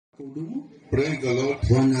Praise the Lord.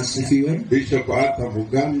 Bwana asifiwe. Bishop Arthur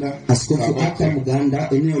Muganda. Askofu Arthur Muganda,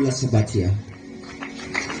 eneo la Sabatia.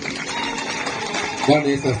 Bwana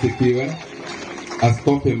Yesu asifiwe.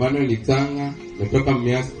 Askofu Emmanuel Itanga kutoka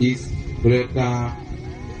Mias East kuleta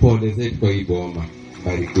pole zetu kwa hii boma.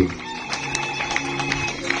 Barikiwe.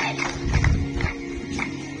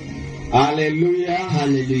 Hallelujah.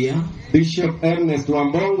 Hallelujah. Bishop Ernest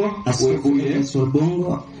Wambongo, Askofu Ernest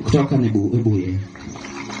Wambongo kutoka Webuye.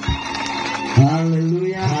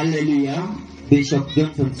 Hallelujah. Hallelujah. Bishop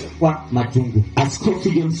Johnson Sakwa Matungu. Askofu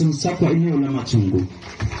Johnson Sakwa eneo la Matungu.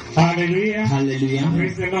 Hallelujah. Hallelujah.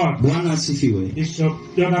 Praise the Lord. Bwana asifiwe. Bishop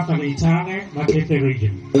Jonathan Itane, Matete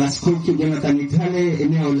region. Askofu Jonathan Itane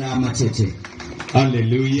eneo la Matete.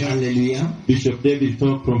 Hallelujah. Hallelujah. Bishop David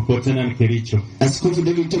Talk from Fortenan Kericho. Askofu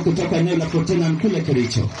David Talk kutoka eneo la Fortenan kule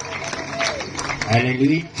Kericho.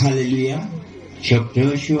 Hallelujah. Hallelujah. Bishop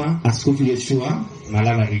Joshua, Askofu Joshua,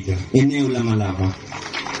 Malava region. eneo la Malava.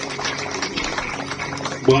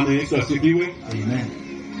 Bwana Yesu asifiwe. Amen.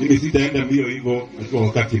 Mimi sitaenda mbio hivyo kwa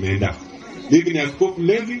wakati imeenda. Mimi ni Askofu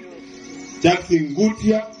Levi Jackson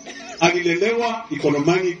Ngutia, alilelewa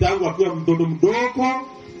Ikolomani tangu akiwa mtoto mdogo,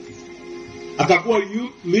 akakuwa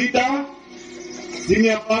youth leader,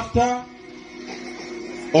 senior pastor,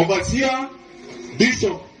 overseer,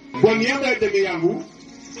 bishop. Kwa niaba ya jamii yangu,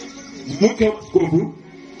 mke wa askofu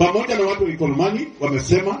pamoja na watu wa Ikolomani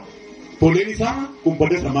wamesema poleni sana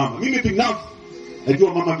kumpoteza mama. Mimi binafsi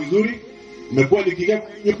najua mama vizuri, nimekuwa nikikaa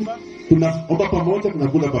nyumba, tunaomba pamoja,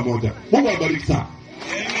 tunakula pamoja. Mungu awabariki sana.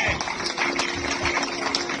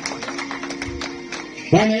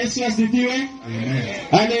 Bwana Yesu asifiwe. Amen.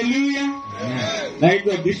 Hallelujah. Amen.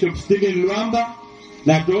 Naitwa Bishop Stephen Luamba,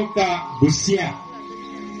 natoka Busia.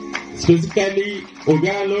 Specifically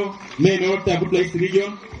Ogalo, main order Buplace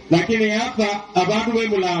region. Lakini hapa abantu we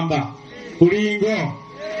Mulamba, Kuringo,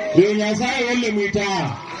 ndio Nyasaye wale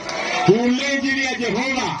mwita. Kule injili ya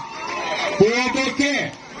Jehova.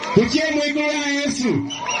 Kuokoke. Kuchie mwiko ya Yesu.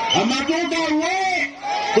 Amatoka we.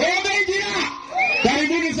 Kuokoke injili.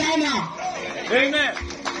 Karibuni sana. Amen.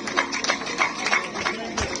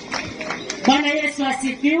 Bwana Yesu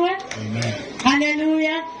asifiwe. Amen.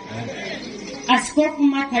 Hallelujah. Askofu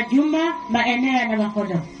Maka Juma maeneo ya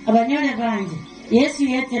Navakodo. Abanyole banje. Yesu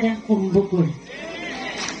yetere kumbukule.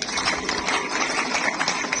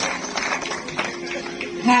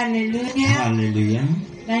 Hallelujah. Hallelujah.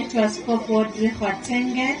 Naitwa Askofu Audrey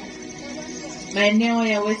Watenge maeneo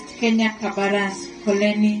ya West Kenya Kabaras.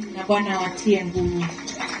 Poleni na Bwana watie nguvu.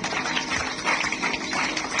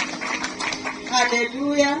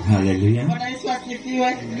 Hallelujah. Hallelujah. Bwana Yesu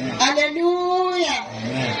asifiwe. Hallelujah.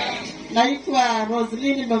 Amen. Naitwa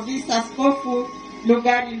Roslyn Lovisa, askofu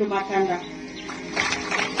Lugari Lumakanda.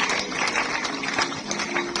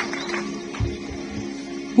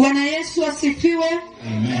 Bwana Yesu asifiwe.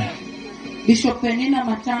 Amen. Bishop Penina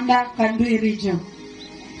Matanda, Kandui region.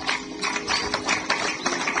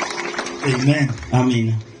 Amen.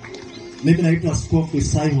 Amina. Mimi naitwa Askofu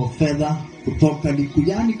Isaiah Fedha kutoka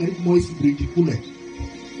Likuyani karibu Moisi Bridge kule.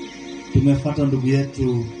 Tumefuata ndugu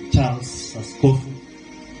yetu Charles askofu.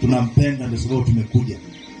 Tunampenda ndio sababu tumekuja.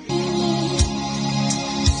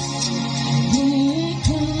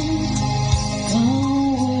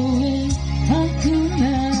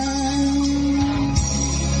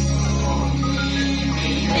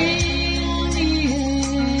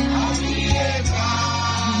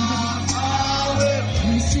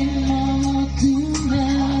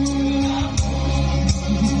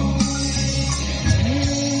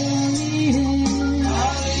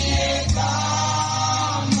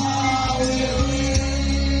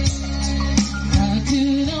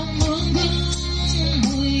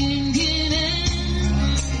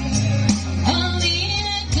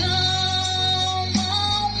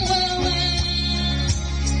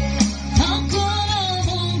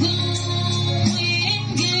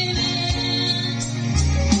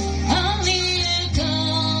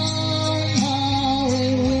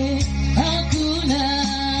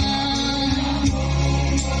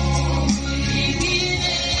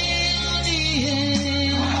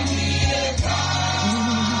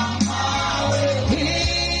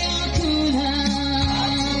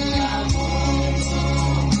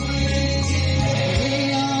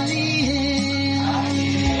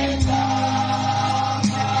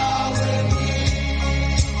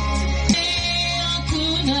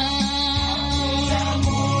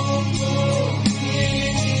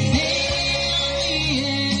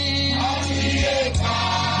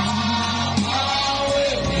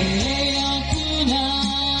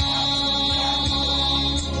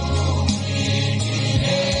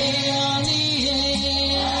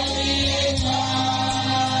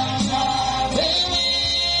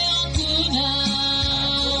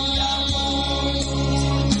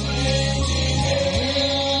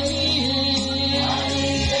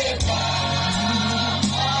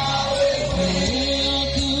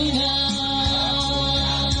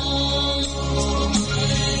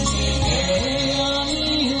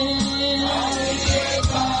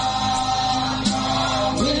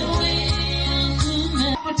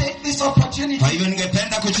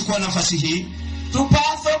 nafasi hii to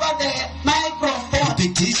pass over the microphone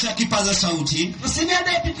kupitisha kipaza sauti to Senior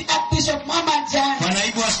Deputy Archbishop Mama Janet, kwa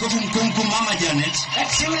naibu askofu mkuu Mama Janet,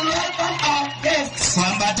 that she will welcome our guests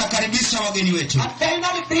kwamba atakaribisha wageni wetu and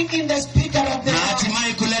finally bring in the speaker of the na Lord.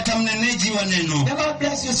 hatimaye kuleta mneneji wa neno. The Lord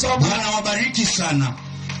bless you so much. Bwana wabariki sana.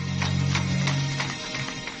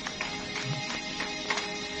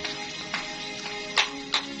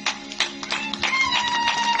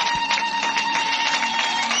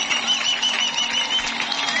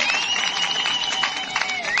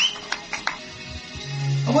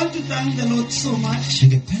 I want to thank the Lord so much,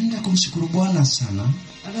 Ningependa kumshukuru Bwana sana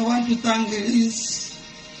and I want to thank His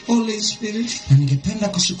Holy Spirit na ningependa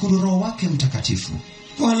kushukuru Roho wake Mtakatifu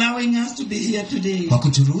for allowing us to be here today. kwa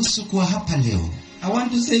kuturuhusu kuwa hapa leo. I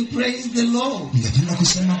want to say praise the Lord. Ningependa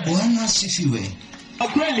kusema Bwana asifiwe.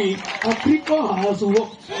 Kweli Afrika has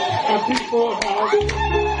walked. Afrika has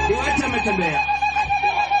kiwete ametembea.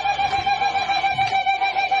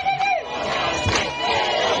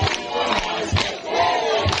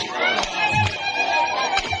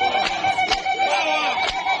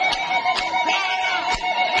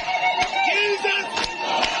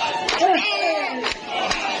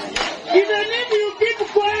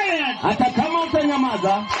 Hata kama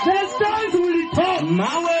utanyamaza, the stones will talk.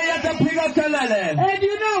 Mawe yatapiga kelele. And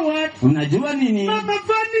you know what? Unajua nini? Mama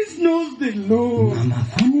Fanny knows the Lord. Mama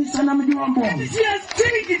Fanny anamjua Mungu. And she has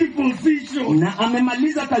taken the position. Na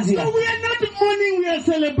amemaliza kazi yake. So we are not mourning, we are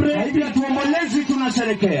celebrating. Hivyo tuombolezi,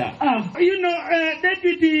 tunasherehekea. You know,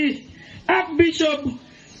 Deputy Archbishop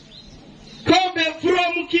Kobe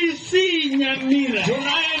from Kisii, Nyamira.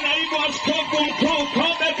 Tunaye naibu askofu mkuu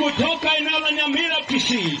Kobe kutoka eneo la Nyamira,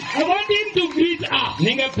 Kisii. I want him to greet us.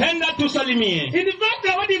 Ningependa tusalimie. In fact,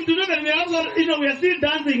 I want him to know that we are also, we are still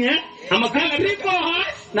dancing, eh?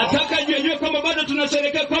 Nataka jua kwamba bado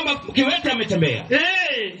tunasherehekea kwamba kiwete ametembea.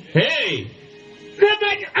 Hey! Hey!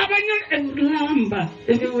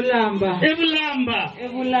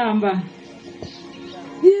 Evulamba.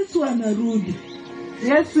 Yesu anarudi.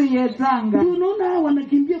 Yesu yetanga. Unaona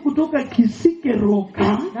wanakimbia kutoka Kisike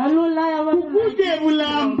Roka. Nalula ya watu. Ukuje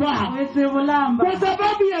Bulamba. Wete Bulamba. Kwa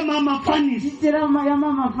sababu ya Mama Fanny. Itirama ya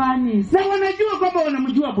Mama Fanny. Na wanajua kwamba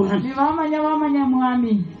wanamjua Bwana. Ni mama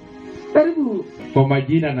nyamwami. Karibu. Kwa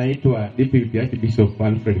majina naitwa Deputy Archbishop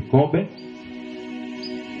Alfred Kobe.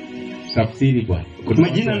 Tafsiri Bwana.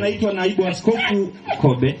 Majina naitwa naibu askofu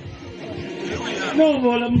Kobe.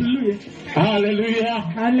 Hallelujah.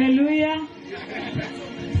 Hallelujah.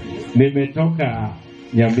 Nimetoka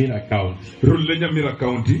Nyamira County. Rule Nyamira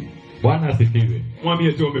County. Bwana asifiwe.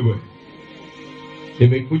 Mwambie tu mbwe.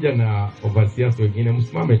 Nimekuja na overseers wengine,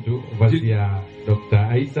 msimame tu. Overseer Dr.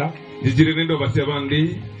 Aisa, Jijirendo overseer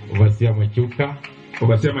Bandi, overseer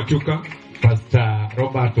Machuka, Pastor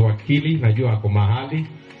Robert Wakili, najua ako mahali.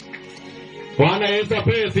 Bwana Yesu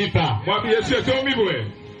apewe sifa. Mwambie Yesu mbwe.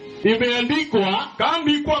 Imeandikwa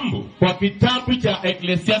kwa kitabu cha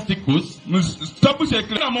Ecclesiasticus, kitabu cha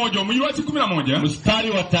Ecclesiasticus 11 mstari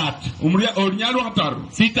wa 3. Unyalo hataru.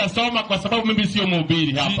 Sitasoma kwa sababu mimi sio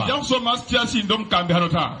mhubiri hapa. Sijasoma siasi ndo mkambi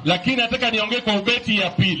hanota. Lakini nataka niongee kwa ubeti ya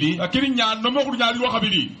pili. Lakini nyano mo kunyaliwa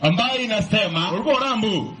kabili. Ambayo inasema,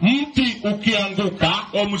 Uruborambu, mti ukianguka,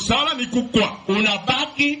 omusala ni kukwa,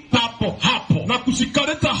 unabaki papo hapo. Na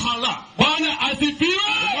kusikareta hala. Bwana asifiwe.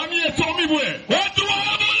 Mwami yetomi bwe. Watu wa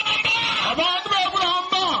abantu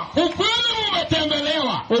b'Abrahama ukweli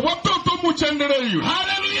umetembelewa. Watoto muchendereyo.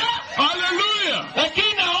 Haleluya.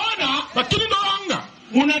 Lakini naona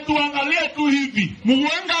unatuangalia tu hivi.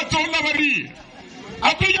 Muwenga atonda bari.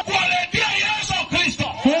 Hatuja kuwaletea Yesu Kristo.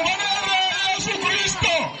 Yesu Kristo.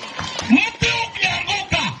 Mti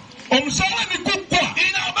ukianguka, Omsala ni kukwa,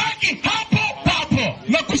 inabaki hapo.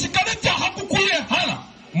 Na kusikaleta hakukuye hala.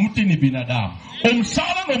 Mti ni binadamu.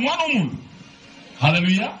 Omsala no mwana mundu.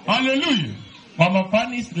 Haleluya. Mama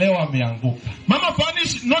Fanny leo ameanguka. Mama Fanny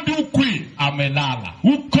nodi ukwi, amelala.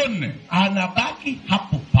 Ukone. Anabaki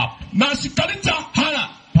hapo. Na sikalita hala.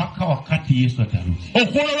 Paka wakati Yesu atarudi.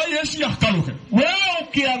 Okola Yesu yakaluke. Wewe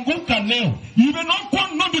ukianguka leo, ibe nokwa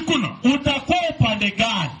nodi kuna. utakuwa upande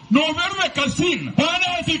gani? Noverwe kasina.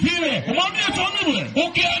 Bwana asifiwe. Mwambie tuambiwe.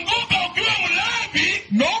 Ukianguka ukiwa mlevi,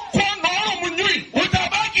 nokwa noro munywi,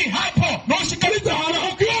 utabaki hapo. No sikalita hala.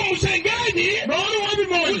 Ukiwa msengenyi, noro wabi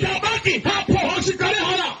moja, utabaki hapo. No sikalita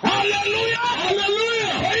hala. Haleluya.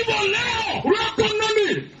 Kwa hivyo leo unako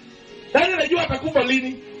nani? Nani anajua atakufa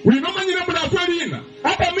lini? Ulinomanyire mnafelina.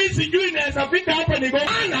 Hata mimi sijui naweza fika hapa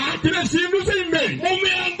nigongana. Kile sindu seimbei.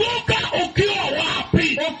 Umeanguka ukiwa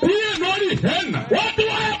wapi? Okuye nori hena. Watu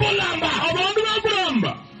wa Bulamba. Abantu wa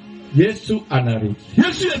Bulamba. Yesu anarudi.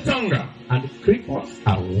 Yesu yatanga. And cripples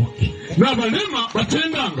are walking. Na balema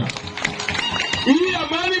batendanga.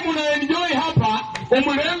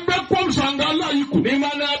 umulembe kwa msangala iku ni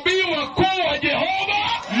manabii wakuu wa Jehova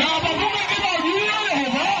na wavume kila ujia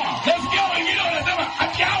Yehova. Nasikia wengine wanasema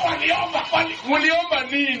ati hao waliomba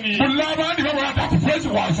nini? Mulabandi kama watakufesi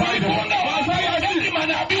kwa asali. Wasali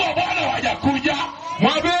manabii wa Bwana wajakuja.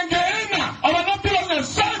 Mwabengeena abanabii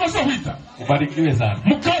wanasali wasawita. Ubarikiwe sana.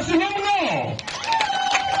 Mkasi mno.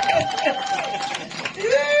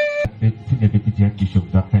 Deputy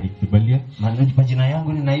Archbishop Zakari Kibalia. Majina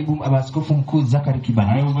yangu ni naibu askofu mkuu Zakari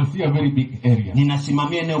Kibalia. I oversee a very big area.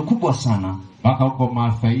 Ninasimamia eneo kubwa sana. Mpaka huko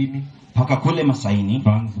Masaini, mpaka kule Masaini,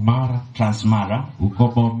 Transmara, huko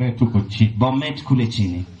Bomet huko chini. Bomet kule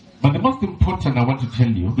chini. But the most important I want to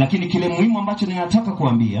tell you, lakini kile muhimu ambacho ninataka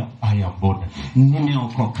kuambia, I am born.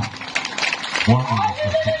 Nimeokoka.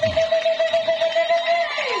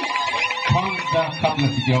 Kwanza kabla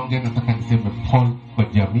sijaongea nataka niseme pole kwa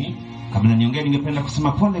jamii. Kabla niongee ningependa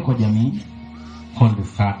kusema pole kwa jamii. Pole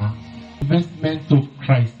sana. Investment of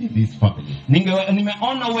Christ in this family.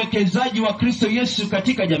 Nimeona uwekezaji wa Kristo Yesu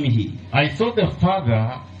katika jamii hii. I think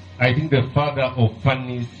the father of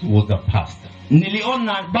Fanis was a pastor.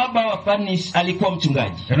 Niliona baba wa Fanis alikuwa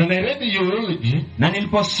mchungaji. And when I read the eulogy, na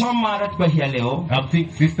niliposoma ratiba hii leo, I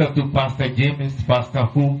think sister to Pastor James, Pastor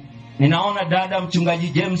who, ninaona dada mchungaji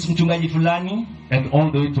James, mchungaji fulani, and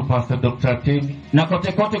all the way to Pastor Dr. Temi, na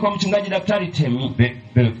kote kwa mchungaji Daktari Temi.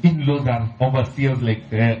 The in-laws are overseers like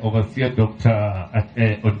overseer Dr.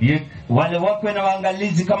 Odiek. Wale wakwe na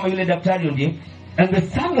waangalizi kama yule Daktari Odiek. And the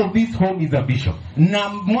son of this home is a bishop. Na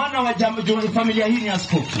mwana wa familia hii ni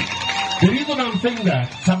askofu. The reason I'm saying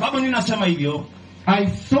that, sababu ninasema hivyo, I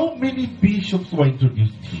saw many bishops were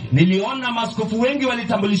introduced here. Niliona maaskofu wengi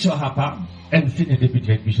walitambulishwa hapa. And senior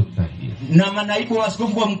deputy bishops are here. Na manaibu wa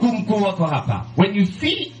askofu wa mkuu wako hapa. When you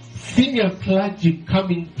see senior clergy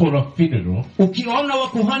coming for a funeral, ukiona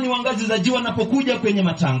wakuhani wa ngazi za juu wanapokuja kwenye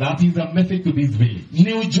matanga, it is a message to this village.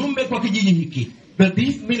 Ni ujumbe kwa kijiji hiki. That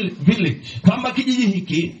this village, kwamba kijiji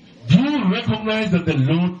hiki, do you recognize that the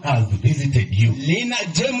Lord has visited you?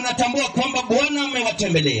 Je, mnatambua kwamba Bwana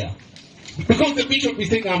amewatembelea? Because the bishop is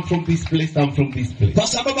saying, I'm from this place, I'm from this place. Kwa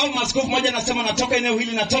sababu maaskofu mmoja anasema natoka eneo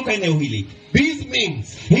hili, natoka eneo hili. This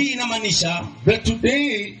means, hii inamaanisha that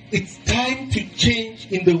today it's time to change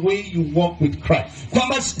in the way you walk with Christ.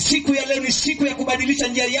 Kwamba siku ya leo ni siku ya kubadilisha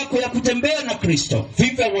njia yako ya kutembea na Kristo.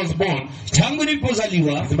 Since I was born, tangu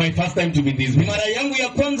nilipozaliwa, it's my first time to be in this. Mara yangu ya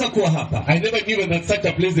kwanza kuwa hapa. I never knew that such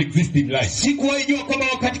a place exists in life. Sikuwahi jua kwamba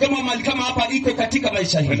wakati kama mahali kama hapa iko katika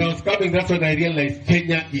maisha hii. When I was coming, that's when I realized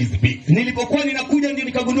Kenya is big. Nilipokuwa ninakuja ndio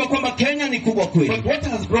nikagundua kwamba Kenya ni kubwa kweli. But what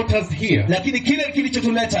has brought us here, lakini kile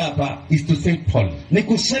kilichotuleta hapa, is to say pole. Ni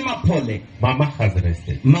kusema pole. Mama has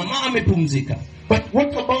rested. Mama amepumzika. But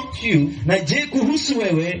what about you? Na je, kuhusu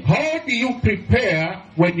wewe, how do you prepare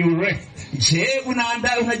when you rest? Je,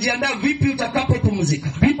 unajiandaa vipi utakapopumzika?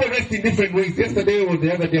 People rest in different ways. Yesterday or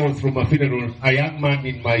the other day I was from a funeral. A young man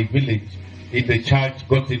in my village, in the church,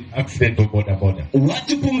 got in accident of boda.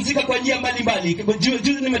 Watu pumzika kwa njia mbalimbali.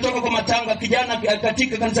 Juzi nimetoka kwa matanga, kijana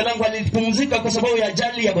katika kanisa langu alipumzika kwa sababu ya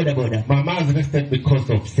ajali ya boda. Mama has rested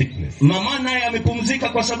because of sickness. Mama naye amepumzika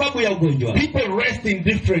kwa sababu ya ugonjwa. People rest in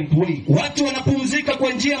different ways. Watu wanapumzika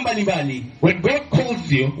kwa njia mbalimbali. When God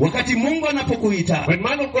calls you, wakati Mungu anapokuita, when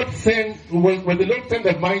man of God sent, when the Lord sent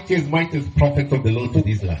the mightiest prophets of the Lord to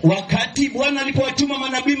this land, wakati Bwana alipowatuma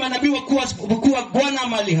manabii wakuwa Bwana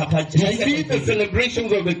mali hapa. The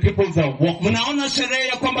celebrations of the cripples are walking. Mnaona sherehe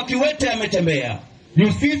ya kwamba kiwete ametembea.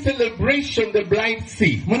 You see celebration, the blind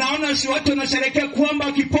see. Mnaona si watu wanasherehekea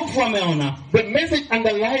kwamba kipofu ameona. The message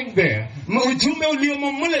underlying there, ujumbe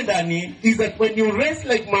uliomo mle ndani, is that when you rest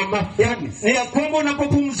like Mama Fanis, ya kwamba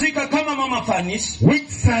unapopumzika kama Mama Fanis, which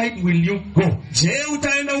side will you go? Je,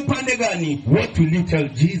 utaenda upande gani? What will you tell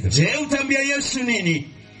Jesus? Je, utaambia Yesu nini?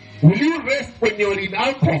 Will you rest when you're in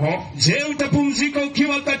alcohol? Je, utapumzika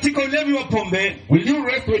ukiwa katika ulevi wa pombe? Will you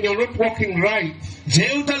rest when you're not walking right? Je,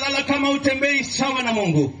 utalala kama utembei sawa na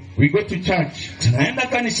Mungu? We go to church. Tunaenda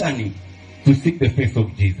kanisani to seek the face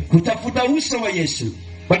of Jesus. Kutafuta uso wa Yesu.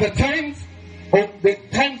 But the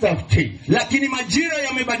times have changed. Lakini majira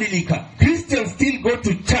yamebadilika. Christians still go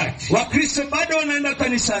to church. Wakristo bado wanaenda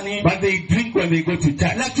kanisani. But they drink when they go to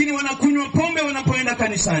church. Lakini wanakunywa pombe wanapoenda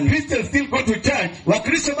kanisani. Christians still go to church.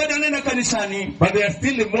 Wakristo bado wanaenda kanisani. But they are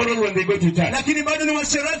still immoral when they go to church. Lakini bado ni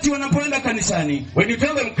washerati wanapoenda kanisani. When you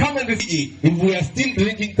tell them come and receive, if we are still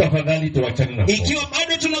drinking, tafadhali tuachane na pombe. Ikiwa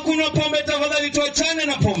bado tunakunywa pombe, tafadhali tuachane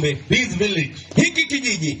na pombe. This village, hiki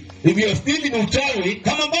kijiji, if you are still in uchawi,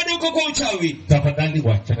 kama bado uko kwa uchawi, tafadhali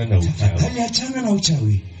wachana na uchawi. Tafadhali achana na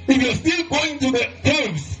uchawi. If you are still going to the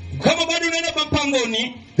caves, Kama bado unaenda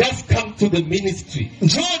mapangoni, just come to the ministry.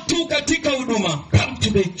 njoo tu katika huduma. Come to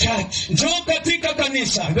the church. Njoo katika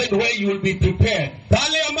kanisa. And then where you will be prepared.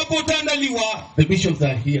 Pale ambapo utaandaliwa. The bishops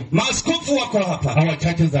are here. Maaskofu wako hapa. Our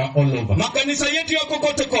churches are all over. Makanisa yetu yako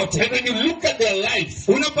kote kote. And when you look at their lives,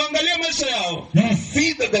 unapoangalia maisha yao, you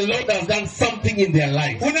see that the Lord has done something in their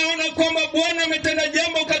life. Unaona kwamba Bwana ametenda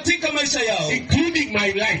jambo katika maisha yao, including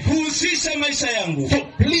my life, kuhusisha maisha yangu. So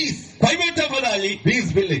please, kwa hivyo tafadhali, this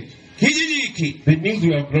village, kijiji hiki, the news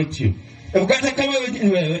we have brought you, ukata kama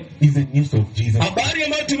wewe, is the news of Jesus. Habari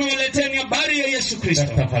ambayo tumewaletea ni habari ya Yesu Kristo.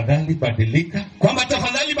 Tafadhali badilika. Kwamba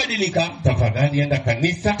tafadhali badilika. Tafadhali enda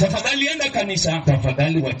kanisa. Tafadhali enda kanisa.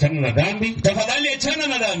 Tafadhali wachana na dhambi. Tafadhali achana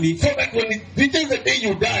na dhambi. So that when it reaches the day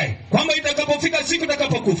you die, kwamba itakapofika siku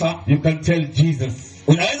utakapokufa, you can tell Jesus,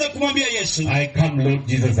 unaweza kumwambia Yesu, I come Lord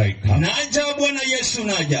Jesus, I come. Naja Bwana Yesu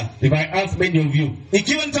naja. If I ask many of you,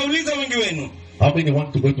 ikiwa nitauliza wengi wenu, how many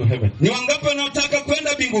want to go to heaven? Ni wangapi wanaotaka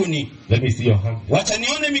kwenda mbinguni? Let me see your hand. Wacha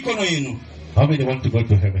nione mikono yenu. How many want to go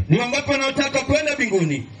to heaven? Ni wangapi wanaotaka kwenda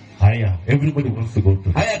mbinguni? Haya, everybody wants to go to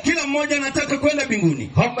heaven. Haya, kila mmoja anataka kwenda mbinguni.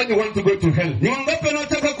 How many want to go to hell? Ni wangapi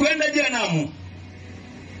wanaotaka kwenda jehanamu?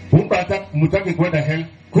 Kumbe mtaki kwenda hell?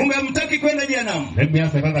 Kumbe mtaki kwenda jehanamu? Let me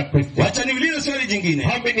ask another question. Wacha niulize swali jingine.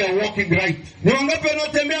 How many are walking right? Ni wangapi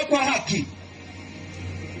wanaotembea kwa haki?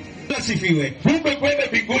 Asifiwe. Kumbe kwenda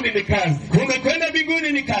mbinguni ni kazi. Kumbe kwenda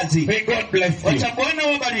mbinguni ni kazi. May God bless you. Wacha Bwana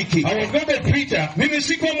wabariki. I was not a preacher. Mimi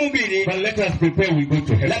sikuwa mhubiri. But let us prepare, we go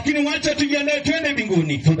to heaven. Lakini wacha tujiandae twende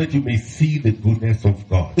mbinguni. So that you may see the goodness of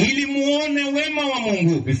God. Ili muone wema wa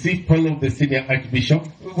Mungu. Receive Paul of the senior archbishop.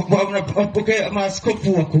 Unapokea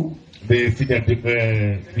maaskofu wakuu. The senior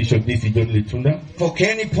bishop DC John Litunda.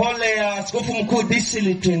 Pokeeni pole ya askofu mkuu DC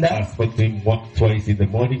Litunda. I spoke to him twice in the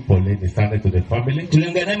morning. Poleni sana to the family.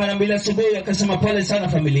 Tuliongea naye mara mbili asubuhi, akasema pole sana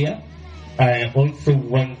familia. I also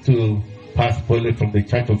want to pass pole from the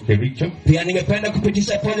Church of Kericho. Pia ningependa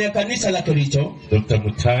kupitisha pole ya kanisa la Kericho. Dr.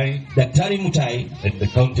 Mutai, Daktari Mutai, and the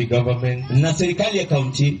county government, na serikali ya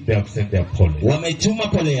county, they have sent their pole. Wametuma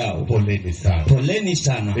pole yao. Poleni sana. Poleni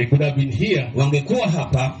sana. They could have been here, wangekuwa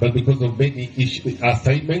hapa, but because of many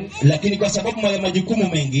assignments, lakini kwa sababu ya majukumu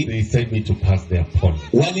mengi, they sent me to pass their pole.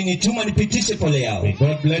 Walinituma nipitishe pole yao. May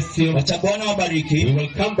God bless you. Wacha Bwana wabariki. We will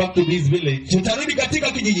come back to this village. Tutarudi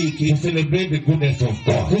katika kijiji hiki to celebrate the goodness of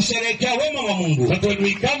God. Kusherehekea wema wa Mungu. But when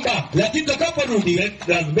we come back, lakini tutakaporudi, let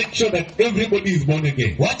us make sure that everybody is born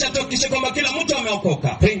again. Wacha tuhakikishe kwamba kila mtu ameokoka.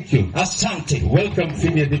 Thank you. Asante. Welcome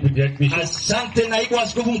Senior Deputy Archbishop. Asante naibu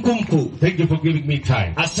askofu mkuu. Thank you for giving me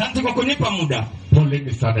time. Asante kwa kunipa muda.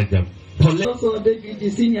 Poleni sana jambo. Also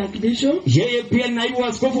Deputy Senior Archbishop. Yeye pia naibu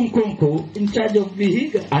askofu mkuu in charge of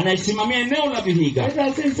Vihiga. Anaisimamia eneo la Vihiga. Let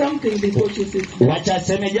us say something before she sits. Wacha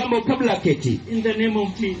aseme jambo kabla keti. In the name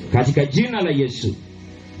of Jesus. Katika jina la Yesu.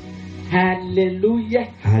 Hallelujah.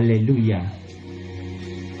 Hallelujah.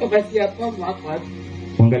 Basi hapo hapo.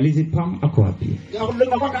 Mwangalizi Pam ako wapi? Nakuona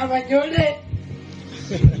kwa kama nyole.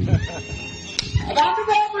 Abantu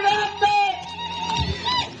bamulamba.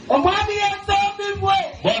 Omwami yasomibwe.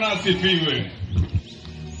 Bwana asifiwe.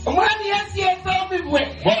 Omwami yasomibwe.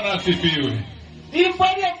 Bwana asifiwe.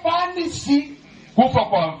 Ifanye fanisi. Kufa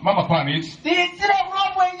kwa mama Panis Titira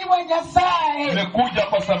mwenye mwenye sae. imekuja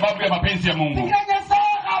kwa sababu ya mapenzi ya Mungu.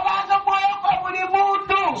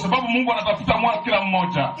 Kwa sababu Mungu anatafuta moyo kila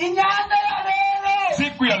mmoja. Inyanda ya leo.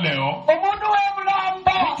 Siku ya leo. Umuntu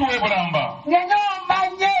webulamba. Mtu webulamba.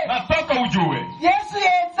 Nyenyombanye. Nataka ujue. Yesu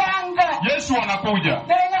yezanga. Yesu anakuja.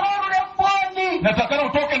 Nataka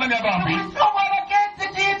utoke ndani ya dhambi.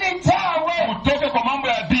 Utoke kwa mambo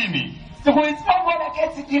ya dini.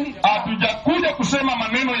 Hatujakuja kusema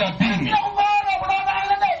maneno ya dini.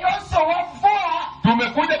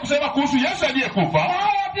 Tumekuja kusema kuhusu Yesu aliyekufa,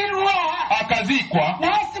 akazikwa,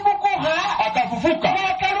 akafufuka,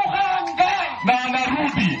 na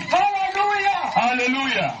anarudi.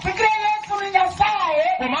 Haleluya.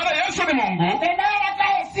 Kwa maana Yesu ni Mungu,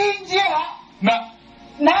 na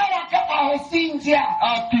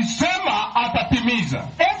akisema atatimiza.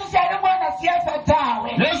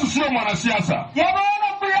 Yesu sio mwanasiasa.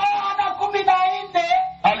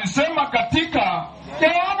 Alisema katika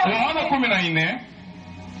Yohana 14,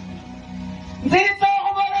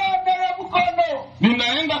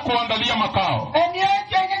 ninaenda kuandalia makao,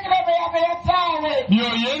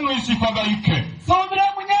 mioyo yenu isifadhaike.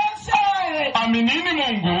 Aminini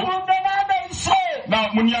Mungu na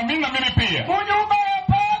mniamini na mimi pia.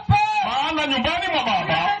 Maana nyumbani mwa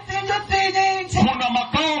Baba kuna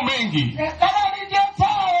makao mengi,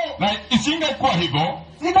 na isingekuwa hivyo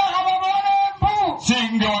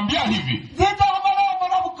singewambia hivi,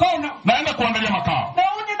 naenda kuandalia makao.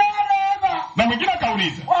 Na mwingine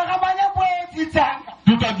akauliza,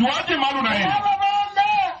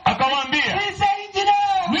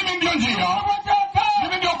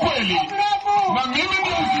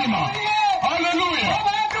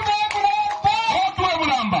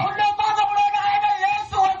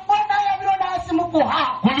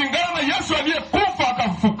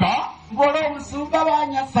 musumba wa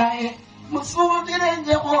Nyasaye musubire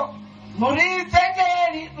njeko muri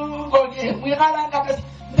tegeri ngoli mwigala pesa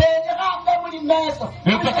mbele gamba muri meso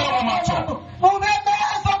Nitakawa macho.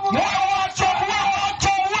 Mumemeso Macho.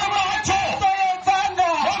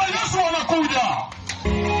 Bwana Yesu anakuja.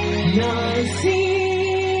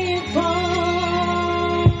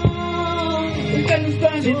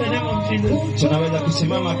 Tunaweza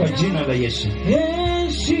kusimama kwa jina la Yesu.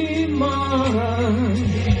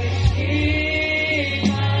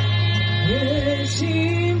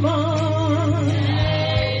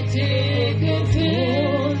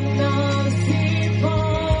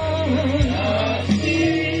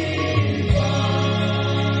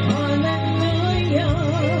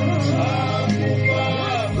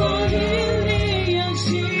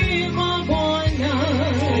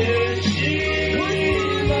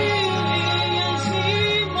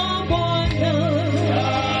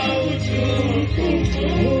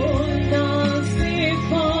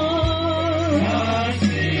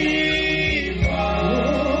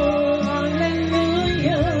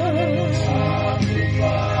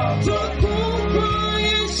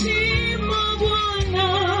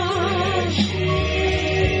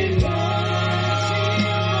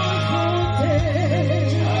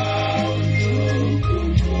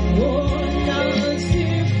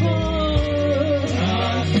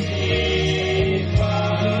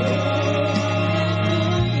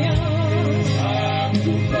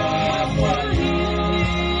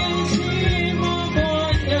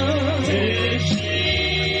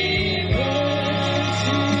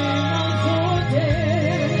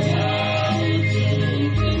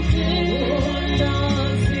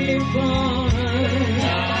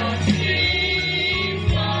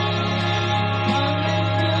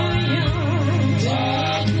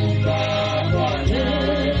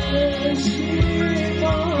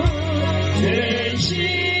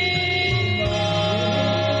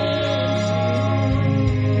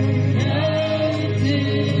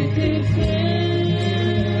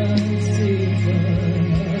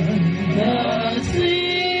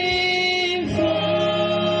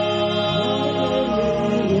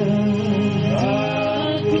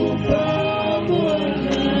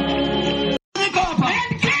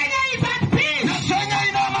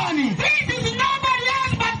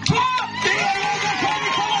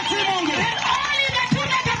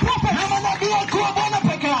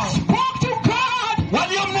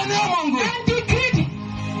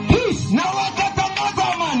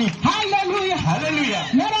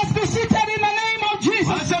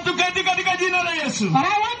 But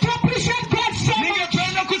I want to appreciate God so much.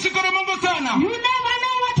 You never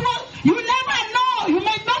know. You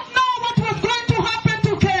may not know what was going to happen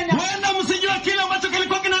to Kenya.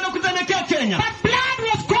 But blood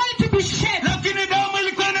was going to be shed.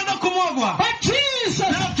 But Jesus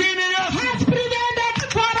has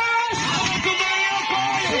prevented for us.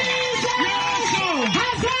 Jesus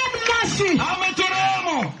has had mercy.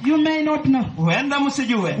 You may not know.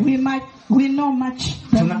 We know much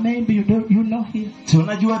than maybe you know here.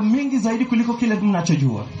 Tunajua mingi zaidi kuliko kile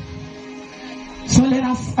mnachojua. So let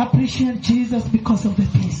us appreciate Jesus because of the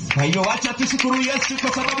peace. Kwa hiyo acha tushukuru Yesu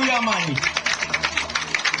kwa sababu ya amani.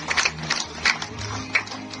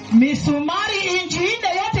 Misumari inchi nne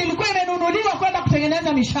yote ilikuwa imenunuliwa kwenda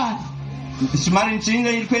kutengeneza mishale. Misumari inchi nne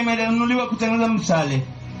ilikuwa imenunuliwa kutengeneza mshale.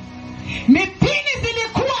 Mipini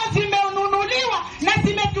zilikuwa zimenunuliwa na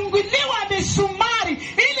zimetunguliwa misumari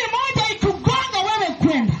ili moja ikugonga wewe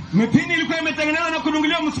kwenda. Mipini ilikuwa imetengenezwa na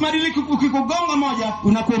kudunguliwa msumari ili ukikugonga moja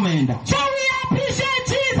unakuwa umeenda. So we appreciate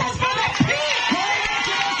Jesus for the peace.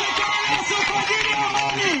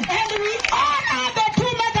 And we honor the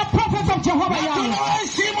two mega prophets of Jehovah Yahweh.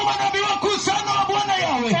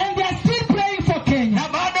 And they are still praying for Kenya.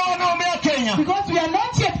 Because we are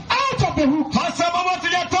not yet out of the hook. But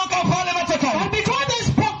because they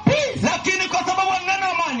spoke peace,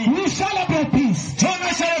 we celebrate peace.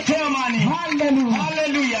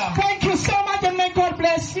 Hallelujah. Thank you so much and may God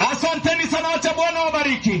bless you.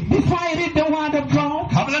 Before I read the word of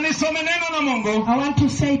God, I want to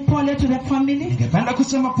say pole to the family.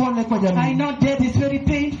 I know death is very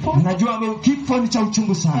painful. And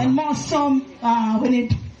more so when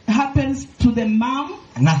it happens to the mom.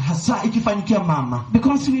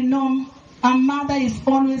 Because we know a mother is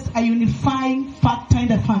always a unifying factor in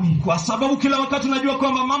the family.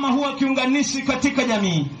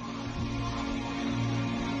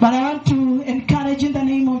 But I want to encourage in the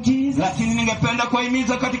name of Jesus.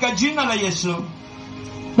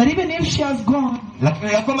 But even if she has gone,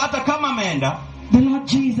 the Lord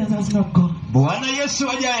Jesus has not gone.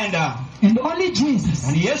 And only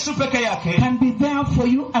Jesus ni Yesu peke yake can be there for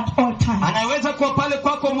you at all times. anaweza kuwa pale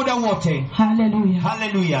kwako muda wote. Hallelujah.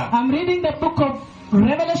 Hallelujah. I'm reading the book of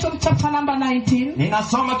Revelation chapter number 19.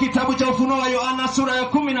 Ninasoma kitabu cha Ufunuo wa Yohana sura ya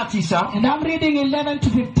 19. And I'm reading 11 to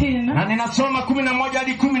 15. Na ninasoma 11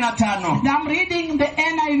 hadi 15. And I'm reading the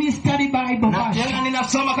NIV study Bible. Na tena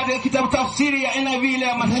ninasoma katika kitabu tafsiri ya NIV ile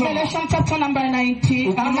ya masomo. Revelation chapter number 19,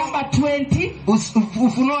 number 20.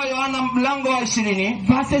 Ufunuo wa Yohana mlango wa 20.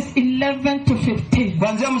 Verses 11 to 15.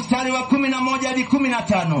 Kuanzia mstari wa 11 hadi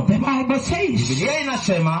 15. The Bible says, Biblia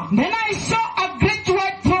inasema, then I saw a great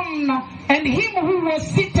white throne and him who was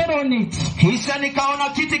seated on it. Kisha nikaona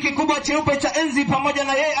kiti kikubwa cheupe cha enzi pamoja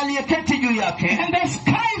na yeye aliyeketi juu yake. And the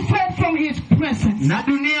sky fled from his presence. Na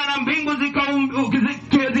dunia na mbingu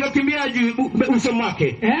zikakimbia juu uso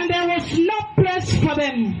wake. And there was no place for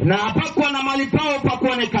them. Na hapakuwa na mahali pao pa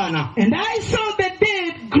kuonekana. And I saw the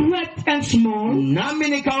dead, great and small. Nami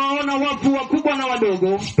nikawaona wafu wakubwa na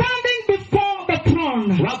wadogo, standing before the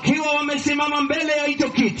throne, wakiwa wamesimama mbele ya hicho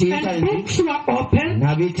kiti. And books were open.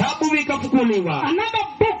 Na vitabu vikafunguliwa. Another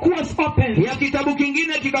book was open. Ya kitabu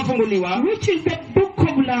kingine kikafunguliwa, which is the book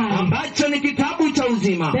of life. Ambacho ni kitabu cha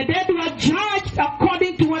uzima. The dead were judged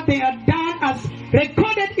according to what they had done as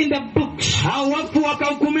recorded in the books. Hao wafu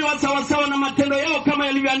wakahukumiwa sawa sawa na matendo yao kama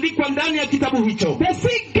yalivyoandikwa ndani ya kitabu hicho. The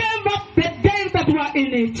sea gave up the dead that were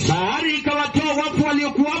in it. Bahari ikawatoa wafu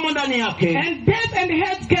waliokuwamo ndani yake. And death and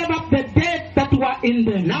hell gave up the dead that were in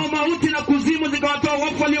them. Nao mauti na kuzimu zikawatoa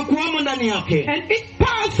wafu waliokuwamo ndani yake. And each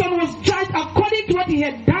person was judged according to what he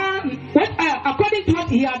had done. According to what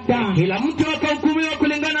he had done. Kila mtu akahukumiwa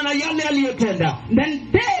kulingana na yale aliyotenda.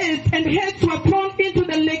 Then death and hell were thrown into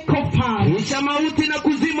the lake of fire. Kisha mauti na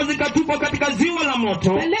kuzimu zikatupwa katika ziwa la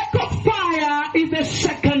moto. The lake of fire is the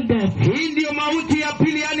second death. Hii ndio mauti ya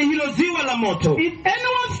pili, yani hilo ziwa la moto. If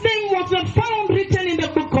anyone's name was not found written in the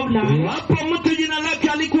book of life, wapo mtu jina lake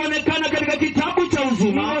alikuonekana katika kitabu cha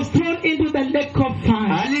uzima, he was thrown into the lake of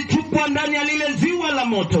fire. Alitupwa ndani ya lile ziwa la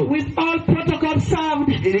moto. With all protocols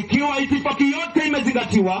served. Ikiwa itifaki yote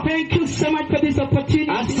imezingatiwa. Thank you so much for this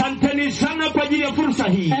opportunity. Asanteni sana kwa ajili ya fursa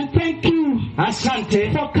hii. And thank you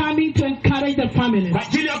asante for coming to encourage the family. Kwa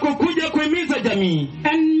ajili ya kukuja kuhimiza jamii.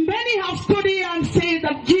 And many have stood here and said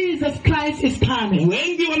that Jesus Christ is coming.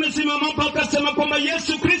 Wengi wamesimama hapa wakasema kwamba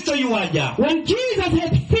Yesu Kristo yuaja. When Jesus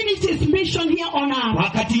had finished his mission here on earth,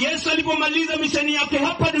 wakati Yesu alipomaliza misheni yake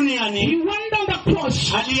hapa duniani, he went on the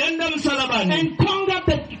cross. Alienda msalabani and conquered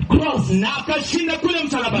the cross. Na akashinda kule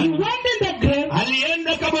msalabani. He went in the grave.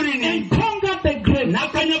 Alienda kaburini and conquered the grave. Na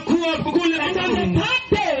akanyakua kule kaburini.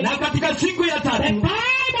 Na katika siku ya tatu, the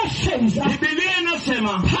Bible says, Biblia inasema,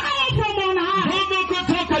 power from on high, nguvu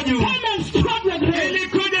kutoka juu, came and struck the grave.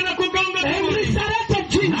 Ilikuja na kugonga and kaburi. resurrected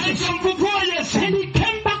Jesus. Na ikamfufua Yesu. And he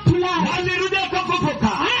came back to life. Na alirudi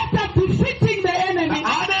akafufuka. After defeating the enemy.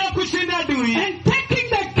 Baada ya kushinda adui. And taking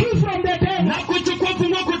the key from the devil. Na kuchukua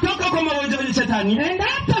funguo kutoka kwa mawanja ya shetani. And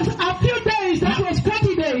after a few days, that was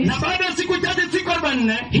 40 days. Na baada ya siku chache, siku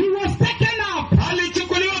 44, he was taken up.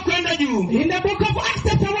 Alichukuliwa kwenda juu. In the book of Acts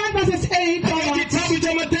chapter 1 verses 8. Kitabu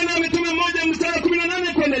cha Matendo ya Mitume 1 mstari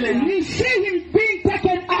 18 kuendelea. We see him being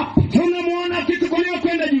taken up. Tunamuona akichukuliwa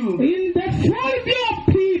kwenda juu. In the full view of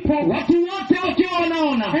people. Watu wote wakiwa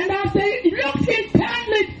wanaona. And as they looked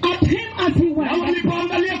intently at him as he went. Na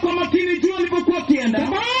walipoangalia kwa makini juu alipokuwa akienda. The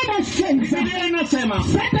Bible says. Biblia inasema.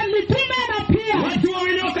 Suddenly 2 men appeared. Watu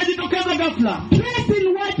wawili wakajitokeza ghafla. Dressed in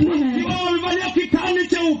white linen. Wakiwa wamevalia kitani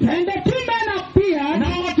cheupe. And the 2 men appeared.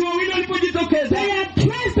 Na watu wawili walipojitokeza. They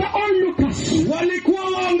addressed the onlookers. Walikuwa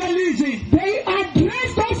waangalizi. They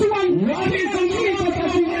addressed those who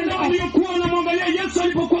waliokuwa wanamwangalia Yesu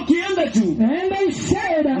alipokuwa akienda juu. And they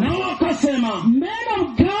said, na wakasema, men of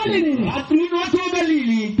Galilee, watu wa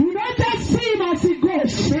Galili, do not just see him as he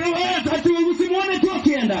goes. Usimuone tu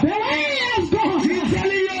akienda. The way he has gone. Jinsi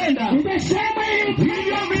alivyoenda. In the same way he came.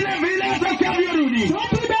 Hivyo vile vile atakavyorudi. So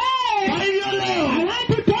today, kwa hivyo leo, I want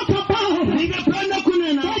to talk about ningependa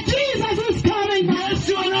kunena that Jesus is coming back.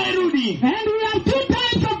 Yesu anayerudi. And we have 2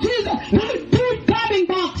 types of Jesus. 2 coming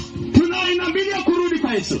backs. Tuna aina mbili ya kurudi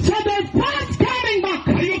kwa Yesu. So the first coming back.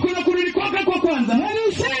 Kwa hivyo kuna kurudi kwake kwa kwanza. When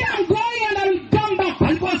you say I'm going and I will come back.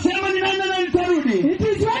 Aliposema ninaenda na nitarudi. It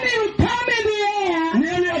is when you come in the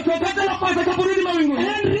air. Ni wakati atakaporudi mawinguni.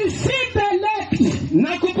 And receive the elect.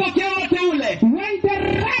 Na kupokea wateule. When the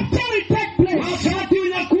rapture will take place. Wakati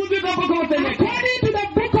unyakuzi utakapokuwa tendeka. According to the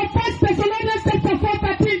book of 1 Thessalonians chapter 4,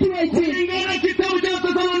 13 to 18. Kulingana kitabu cha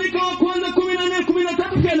Thessalonika wa kwanza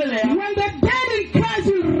 14-13 kuendelea. When the dead in Christ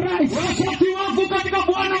will rise. Wakati wafu katika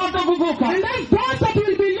Bwana watafufuka. And then those that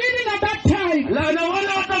will be living at that time. Na wale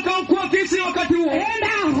watakaokuwa kisi wakati huo. And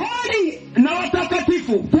are holy. Na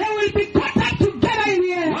watakatifu. They will be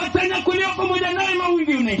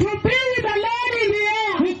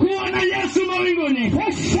mbinguni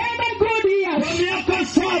for 7 good years. kwa miaka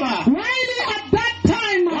 7. While at that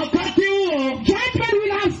time, Wakati huo judgment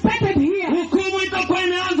will have started here. hukumu itakuwa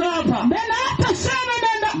imeanza hapa. Then after 7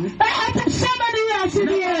 years in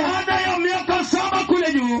the air, Baada ya miaka 7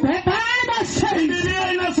 kule juu, the Bible says,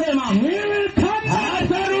 Biblia inasema he will come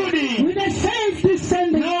atarudi with the saints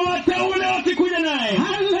descending. na wateule wakikuja naye.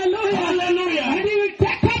 Hallelujah. Hallelujah. And he will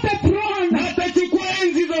take up the throne. Na atachukua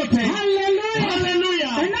enzi zote. Hallelujah.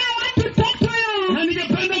 Hallelujah. And I want to talk to you Na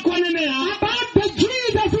ningependa kuonelea about the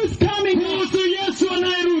Jesus who's coming. kuhusu Yesu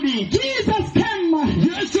anayerudi. Jesus came.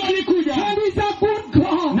 Yesu alikuja And he's a good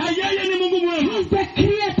God. na yeye ni Mungu mwema. He's the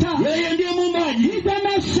creator. Yeye ndiye muumbaji. He's the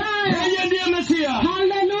Messiah. Yeye ndiye Mesia.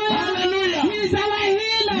 Hallelujah. Hallelujah. He's our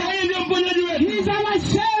healer. Yeye ndiye mponyaji wetu. He's our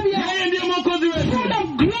savior. Yeye ndiye mwokozi wetu. Full of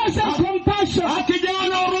grace and compassion. Akijawa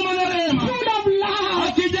na huruma na rehema. Full of love.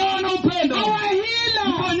 Akijawa na upendo. Our healer.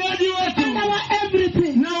 Mponyaji wetu. And our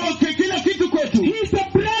everything. Na kila kitu kwetu. He's the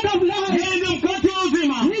bread of life. Yeye ndiye mkate wa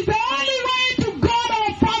uzima. He's the only way to God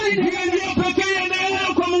our Father in Yeye heaven. ndiye pekee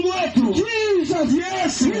endeleo kwa Mungu wetu. Jesus.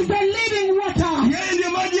 Yesu. He's the living water. Yeye ndiye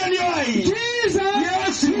maji yaliyo hai. Jesus.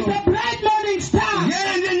 Yesu. He's the bright morning star.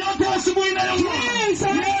 Yeye ndiye nyota ya asubuhi inayong'aa. Jesus.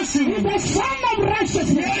 Yesu. He's the son of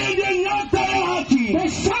righteousness. Yeye ndiye nyota ya haki. The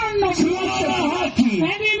son of righteousness. haki.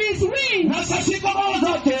 And in his wings Na katika mabawa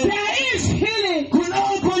zake there is healing. kuna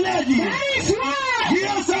uponyaji. That is why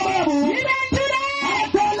Ndiyo sababu even today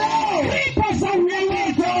hata leo creepers are willing.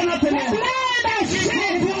 wote wanatembea. The Lord has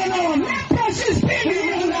said, Vipofu wanaona. leprosy is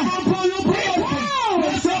healed.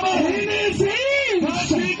 Kwa sababu In his wings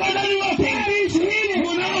katika ndani wake there is healing.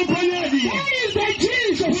 kuna uponyaji. That is the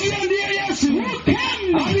Jesus Huyo ndiye Yesu who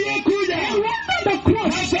came aliyekuja and went on the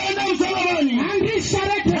cross akaenda msalabani and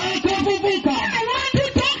resurrected. na akafufuka. I want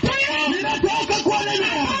to talk to you Ninataka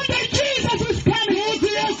kuonelea about the Jesus who's coming. kuhusu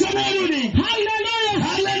Yesu anayerudi. Hallelujah.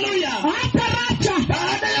 Hallelujah. After rapture.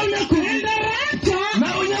 Baada ya unyakuzi. And the rapture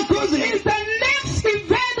Na unyakuzi is the next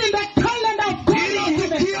event in the calendar of God hilo in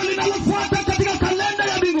heaven. tukio linalofuata katika kalenda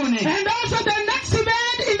ya mbinguni. And also the next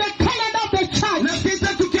event in the calendar of the church. Na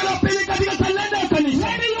kisha tukio la pili katika kalenda ya kanisa.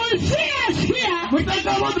 When you will see us here,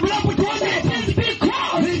 Mtakapotuona it is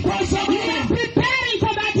because ni kwa we sababu are preparing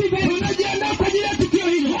for that event. tunajiandaa kwa ajili ya tukio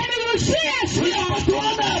hilo. When you will see us here,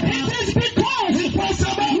 Tunapotuona it is because ni kwa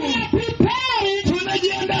sababu we are preparing for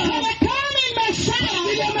tunajiandaa the coming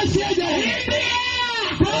Messiah. ili Mesia ajaye. In the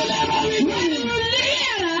air. Pale mawinguni. When you will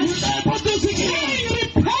hear us, Tunapotusikia saying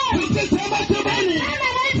repent, tukisema tubani. turn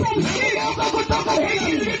away from sin. Naondoka kutoka It is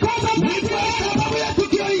dhambi. because of Ni kwa sababu ya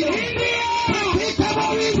tukio hilo. In the air. Katika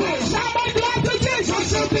mawingu. Somebody clap to Jesus.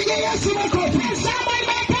 Usimpige Yesu makofi. Somebody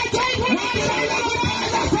make a joyful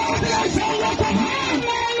noise.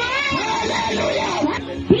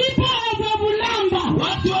 People of Abulamba,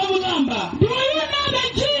 Watu wa Mulamba. do you know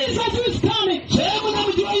that Jesus is coming? Je,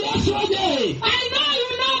 mnamjua Yesu ajaye? I know you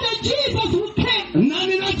know that Jesus who came, Na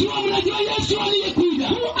ninajua mnajua Yesu aliyekuja.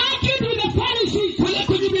 who argued with the Pharisees. Kule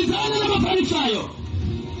kujibizana na Mafarisayo.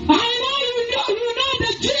 I know you know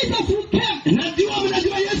that Jesus who came Najua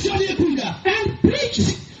mnajua Yesu aliyekuja. and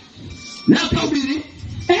preached Na akahubiri.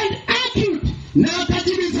 and argued Na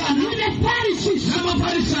akajibizana with the Pharisees. na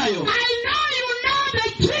Mafarisayo. I know you know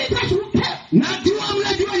that Jesus who came Najua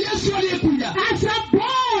mnajua Yesu aliyekuja. as a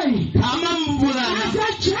boy, Kama as mvulana.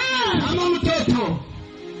 a child. Kama mtoto.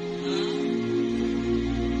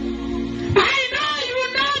 I know you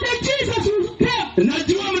know that Jesus who came,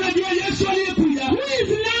 Najua mnajua Yesu aliyekuja. who is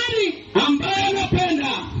loving, Ambaye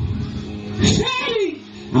anapenda. sharing,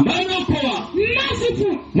 Ambaye anaokoa.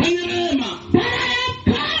 merciful. Mwenye rehema. But I have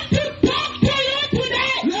come to talk to you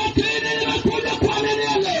today Lakini nimekuja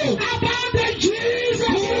kuonelea leo about the Jesus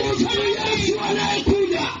who is kuhusu coming. Yesu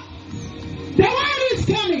anayekuja. The one who is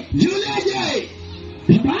coming. Yule ajaye.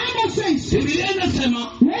 The Bible says, Biblia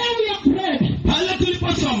inasema where we have read, pale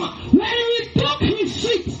tuliposoma when he took his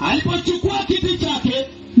seat, alipochukua kiti chake.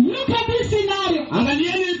 look at this scenario.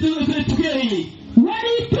 Angalieni tukio hili. When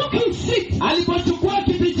he took his seat, Alipochukua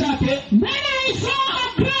kiti chake. then I saw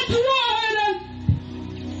a great wall.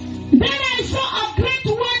 Then I saw a great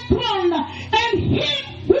white throne, and him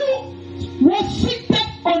who was seated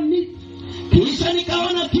on it. Kisha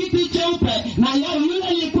nikaona kiti cheupe na yule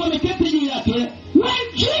aliyekuwa ameketi juu yake. When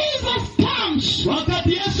Jesus comes,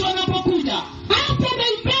 Wakati Yesu anapokuja. after the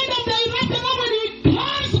event of the eruption, when he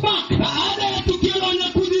comes back, Baada ya tukio la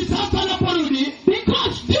unyakuzi sasa anaporudi.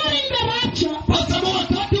 because during the rapture, Kwa sababu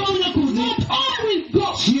wakati wa unyakuzi. not all will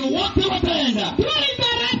go. Sio wote wataenda. During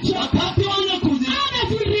the rapture, Wakati wa unyakuzi. others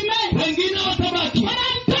will remain. Wengine watabaki. But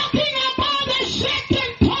I'm talking about the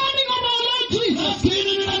second coming of our Lord Jesus.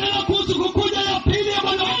 Lakini ninanena kuhusu kukuja ya pili ya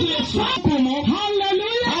Bwana wetu Yesu. Hukumu.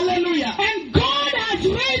 Hallelujah. Hallelujah. And God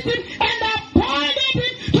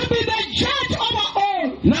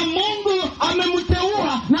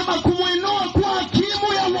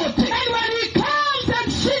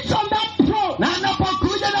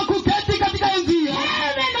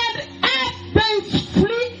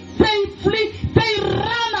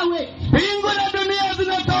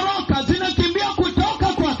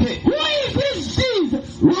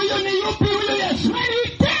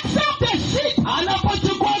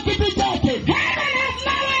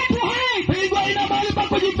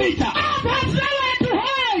kujificha.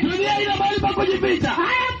 Dunia ina mahali pa kujificha.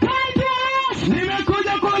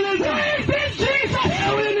 Nimekuja kueleza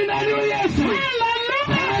huyu ni nani wa Yesu.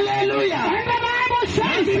 Hallelujah.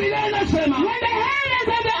 Biblia inasema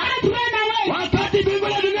wakati mbingu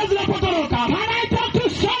na dunia zinapotoroka,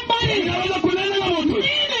 inaweza kunena na mtu.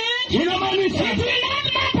 Inamaanisha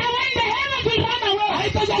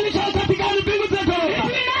haitajalisha wakati gani mbingu zinatoroka,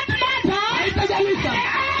 haitajalisha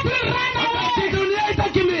wakati dunia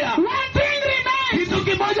itakimbia. Kitu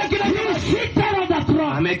kimoja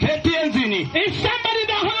kinasema ameketi enzini.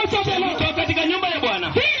 Katika nyumba ya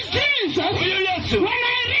Bwana. Huyu Yesu.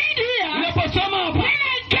 Unaposoma hapa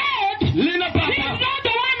linapata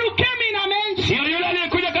sio yule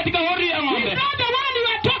aliyekuja katika hori ya ng'ombe,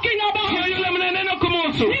 sio yule mneneno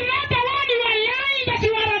kumuhusu,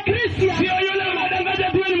 sio yule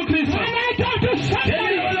mnadanganya tu ni Mkristo.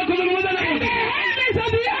 Yeye wala kuzungumza na Mungu.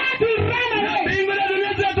 Na mbingu na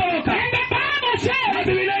dunia zinatoroka. Na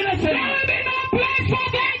Biblia inasema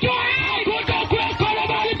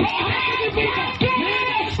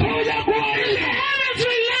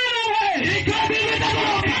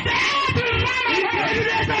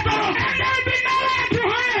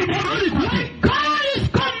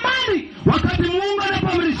wakati Mungu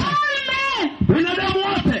anapoamrisha binadamu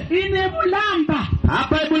wote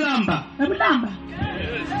hapa Ebulamba.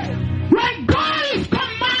 When God is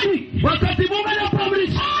commanding, wakati Mungu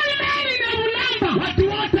anapoamrisha watu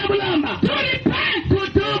wote Ebulamba to repent,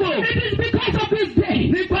 kutubu. It is because of this day.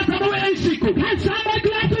 Ni kwa sababu ya siku. Can somebody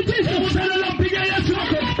clap to Jesus? Mpiga Yesu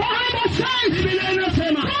wako. Biblia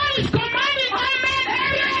inasema God is commanding all men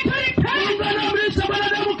everywhere to repent. Mungu anaamrisha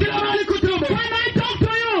wanadamu kila mahali kutubu. When I talk to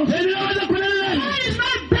you, God is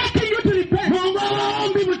not begging you to repent. Mungu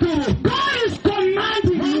haombi mtubu. God is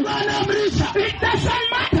commanding. Mungu anaamrisha. It doesn't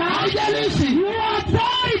matter. Haijalishi your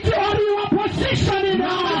authority or your position in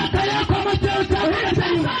mamlaka yako ama cheo chako. It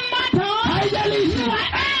doesn't matter. Haijalishi your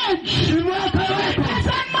age. It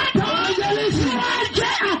doesn't matter. Haijalishi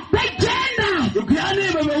the gender. Ukiani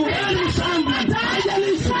wewe sana.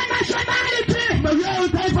 Haijalishi nationality. Wewe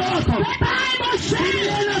utaifa wako. The Bible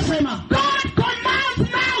says inasema God commands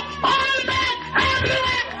now all men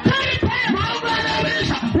everywhere to repent. Mungu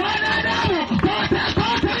anaamrisha wanadamu kote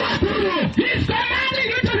watubu. He's commanding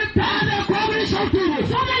you to repent. Kuamrisha utubu.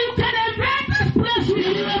 So that you can evade this place.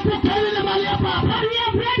 Ili wapokee na mali hapa. We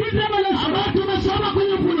have read in Revelation. Ama tumesoma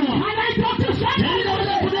kwenye Ufunuo. And I talk to somebody.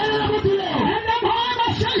 Kunena na mtu leo. And the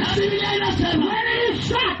Bible says Biblia inasema when it is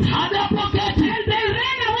shut, adapoketi. And they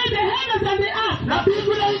ran away the heavens and the earth. Na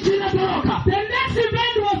mbingu na nchi inatoroka. The next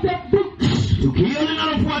event was the books. Tukio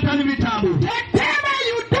linalofuata ni vitabu. Whatever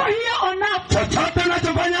you do here on earth, chochote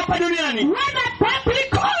unachofanya hapa duniani, whether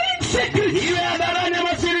public or in secret, iwe hadharani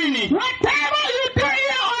ama sirini, whatever you do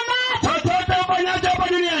here on earth, chochote ufanyacho hapa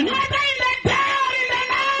duniani, whether in the day or in the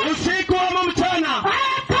night, usiku ama mchana, I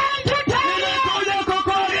come to tell you, inakuja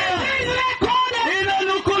kukuambia, it is recorded,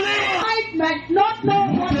 inanukuliwa. I might not know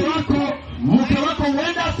mke wako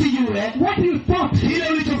huenda asijue what you thought, ile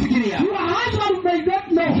ulichofikiria. Your husband may not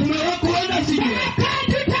know. Mume wako huenda asijue.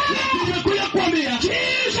 Nimekuja kuambia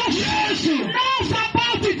Jesus, Yesu knows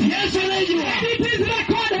about it. Yesu anajua. It is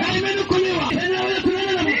recorded. Na imenukuliwa. Unaweza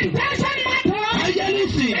kunena na mtu. It doesn't matter.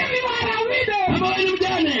 Haijalishi. If you are a widow. Kama wewe ni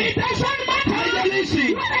mjane. It doesn't matter. Haijalishi.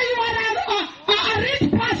 Whether you are a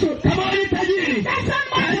rich person. Kama wewe ni tajiri. It doesn't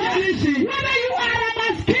matter. Haijalishi. Whether you are a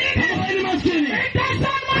maskini. Kama wewe ni maskini. It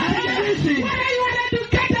doesn't matter. Haijalishi. Whether you are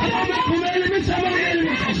educated. Kama umeelimisha ama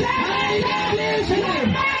umeelimisha. Haijalishi.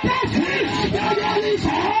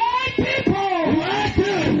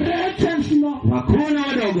 Wakuna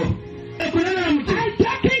wadogo. I'm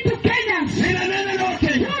talking to Kenyans. Ninanena na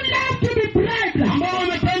Wakenya. Who love to be bribed. Ambao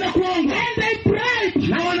wamependa kuongwa. And they bribe.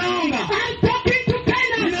 Na wanaomba.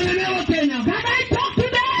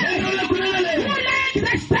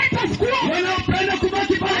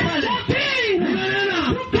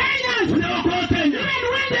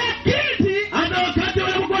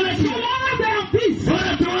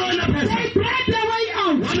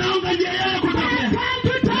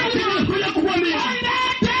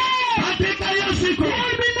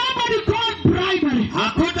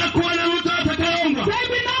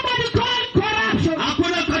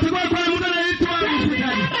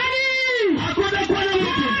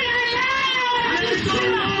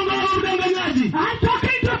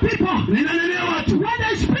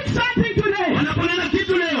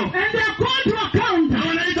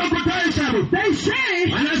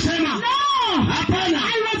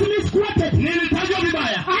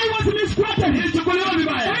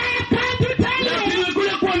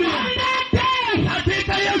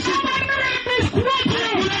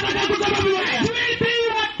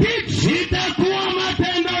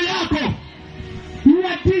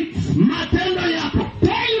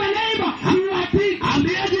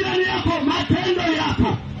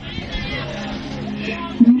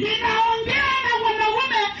 Ninaongea na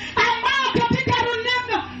wanaume ambao katika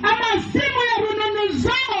runinga ama simu ya rununu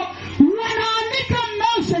zao wanaandika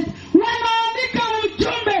message, wanaandika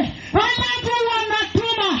ujumbe, alafu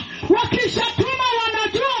wanatuma. Wakishatuma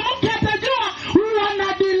wanajua, mke atajua,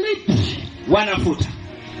 wanadelete, wanafuta.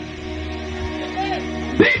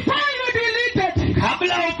 Before you delete it,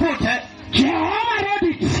 kabla upute, Jehova read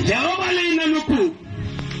it. Jehova linanukuu.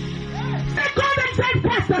 They call themselves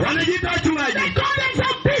pastors. Wanajiita wachungaji. They call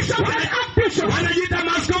themselves bishops and archbishops. Wanajiita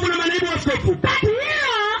maaskofu na manaibu askofu. But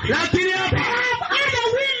here, lakini hapa they have other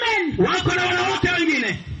women. wako na wanawake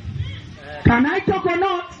wengine. Can I talk or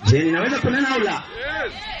not? Je, ninaweza kunena au la?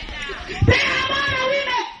 They have other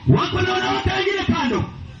women. Wako na wanawake wengine kando.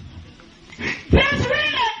 These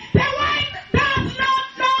women, the wife does not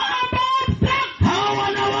know about them. Hao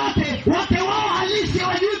wanawake, wake wao halisi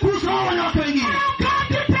hawajui kuhusu hao wanawake wengine. I've come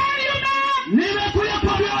to tell you now. Nimekuja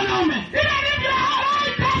kuambia wanaume. Even if your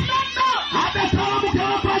husband does not know. Hata kama mke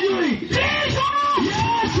wako hajui. Jesus.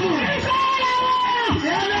 Yesu. He's all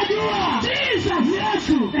aware. Anajua. Jesus.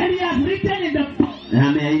 Yesu. And he has written in the book.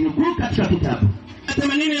 Ameainukuu katika kitabu.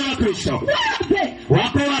 80 ya Wakristo. Where are they?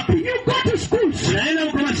 Wako wapi? You go to schools. Unaenda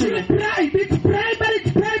huko mashule. It's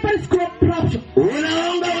primary school corruption.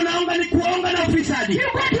 Unaonga ni kuonga na ufisadi. You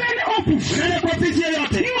go to any office. Unaenda kwa ofisi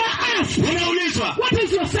yoyote. You are asked. Unaulizwa. What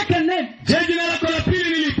is your second name? Je, jina lako la pili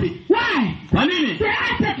ni lipi? Why? Kwa nini? They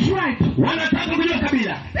ask the tribe. Wanataka kujua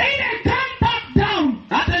kabila. They then come back down.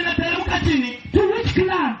 Hata inateremka chini. To which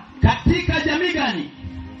clan? Katika jamii gani?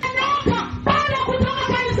 Nyoka. Baada ya kutoka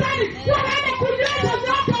kanisani, wanaenda kunyoka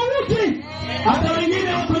nyoka uji. Hata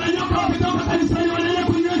wengine wako na nyoka wakitoka kanisani wanaenda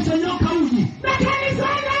kunyoka nyoka uji. Na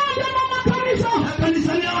kanisani hao ndio mama kanisa. Na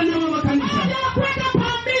kanisani hao ndio mama kanisa. Wanakwenda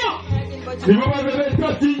pambio. Ni baba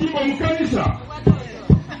bebe tijimba mkanisa.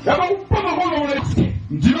 Yaba upama kwa unasikia.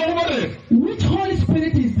 Njina ubale. Which Holy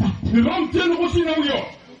Spirit is that? Ni roho mtendo kusina huyo.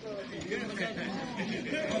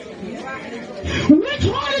 Which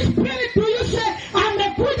Holy Spirit do you say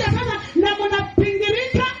amekuja sasa na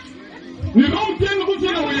mnapingirika? Ni roho mtendo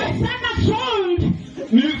kusina huyo. Sema sold.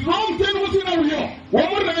 Ni roho mtendo kusina huyo.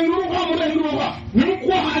 Wamurenguruka. Ni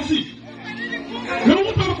mkwa hasi. Ni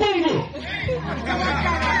mkwa mkungu.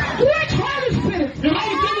 Which Holy Spirit? Ni roho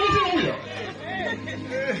mtendo kusina huyo.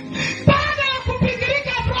 Baada ya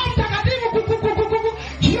kupingirika Roho Mtakatifu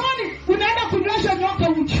jioni unaenda kunywesha nyoka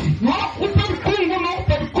uji. No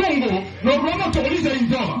roho tuuliza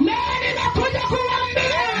indoa. Leo ninakuja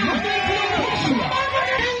kuambia.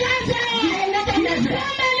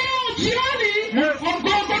 Leo jioni.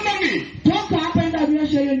 Toka hapa enda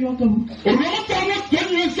kunywesha hiyo nyoka uji. Roho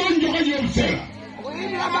tunanywesha nyoka hiyo msela.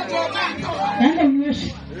 Enda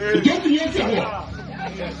kunywesha. Ndio kunywesha huo.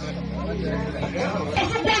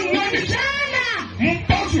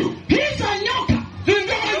 Mpasu. Hizo nyoka.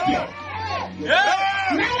 Ndio.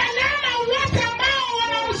 Na wanyama wote ambao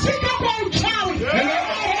wanahusika kwa uchawi.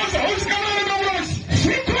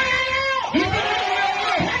 Siku ya leo.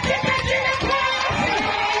 Katika jina kuu.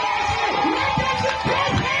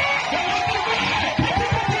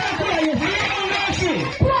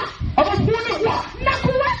 Na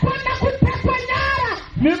kuwekwa na kutekwa nyara.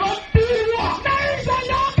 Nimepigwa. Na hizo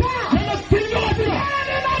nyoka. Nimepigwa.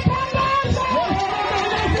 Ninatangaza.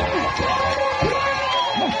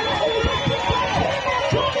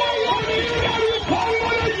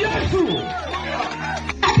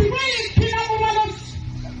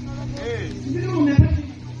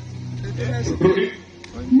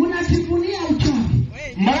 Mnajivunia uchawi.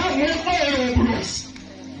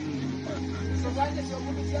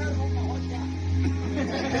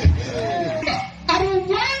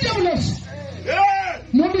 Aruwanja ulos.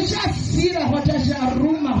 Mundisha sira hotasha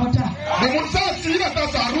aruma hota.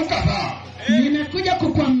 Nimekuja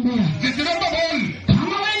kukwambia.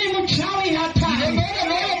 Kama wewe ni mchawi hatari.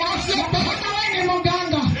 Kama wewe ni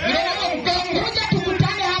mganga. Kuja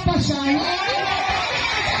tukutane hapa saa hii.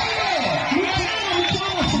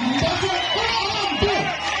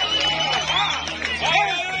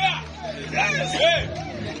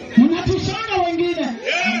 Mnatisha wengine.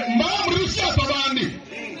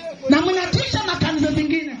 Na mnatisha makanisa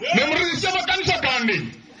zingine. Kama wewe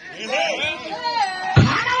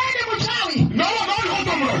ni mchawi.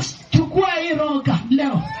 Chukua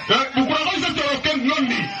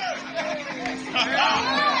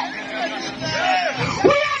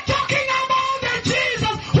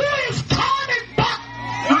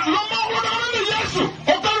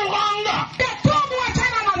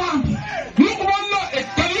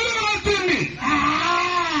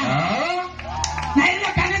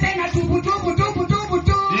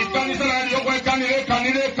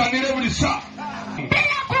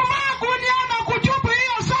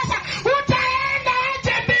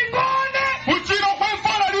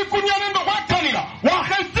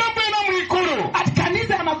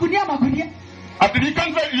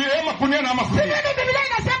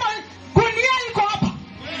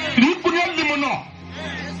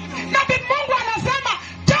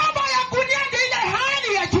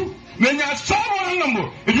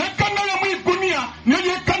mbo. Yekana ya mwikunia, ni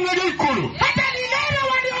yekana ya ikulu. Hata ni nene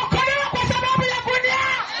waliokolewa kwa sababu ya gunia.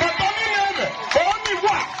 Hata ni nene. Oni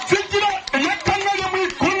wa. Sijira yekana ya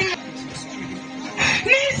mwikunia.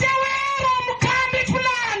 Nisewera mkambi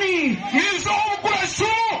fulani. Nizo ukula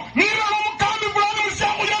sumu. Nira mkambi fulani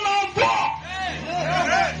msiangu ya naamfua.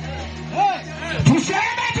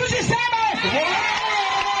 Tuseme, tusiseme.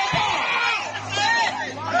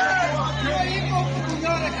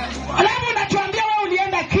 Alafu unatuambia wewe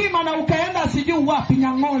ulienda Kima na ukaenda sijui wapi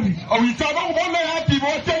Nyang'ori. Uitaba ubona yapi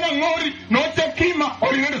bote Nyang'ori, note Kima,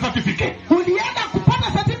 ulienda certificate. Ulienda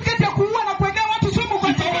kupata certificate ya kuua na kuendea watu sumu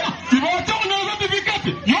kwa chakula. Ibote una certificate.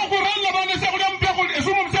 Yoko ranga bana sasa kulia mpya kulia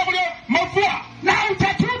sumu mpya kulia mafua. Na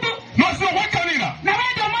utatubu. Nasi wa kanisa. Na wewe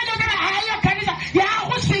ndio mmoja kana hayo kanisa ya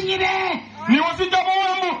kusinyire. Ni wasijabo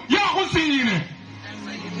wangu ya kusinyire.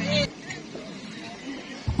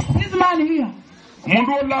 This man here.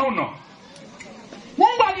 Mundu wala uno.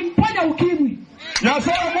 Mungu alimponya ukimwi.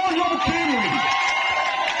 Yasema moyo ukimwi.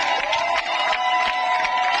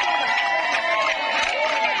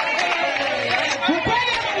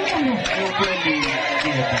 Ukweli ama uongo?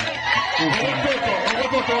 Ukweli.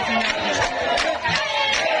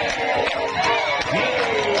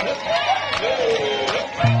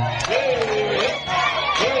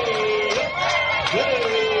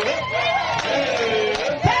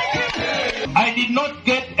 I did not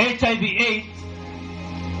get HIV/AIDS.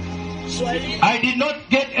 I did not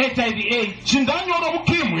get HIV/AIDS Shindani ora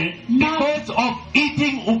ukimwi because of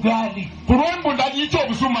eating ugali. kurombo ndajicho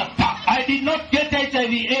busumata. I did not get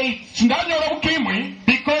HIV/AIDS Shindani ora ukimwi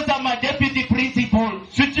because I'm a deputy principal.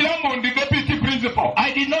 sikilambo ndi deputy principal.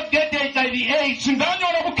 I did not get HIV/AIDS Shindani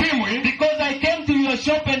ora ukimwi because I came to your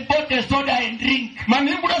shop and bought a soda and drink.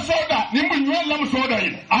 manimbula soda nimbunywela musoda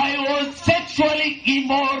ile. I was sexually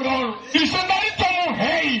immoral. Ishindani tomu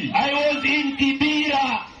hey. I was in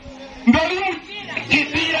Kibira. Ndalimu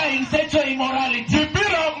Kibira in sexual immorality.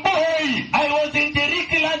 Kibira mbohei. I was in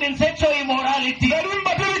Terikiland in sexual immorality.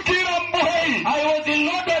 Ndalimba Tirikira mbohei. I was in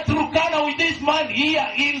London Turkana with this man here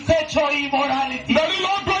in sexual immorality.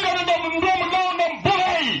 Ndaliloto ile ndio mndomo nao na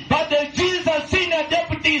mbohei. But the Jesus senior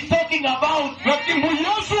deputy is talking about, Lakini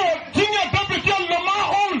Yesu tinga deputy alama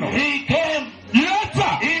ono. he came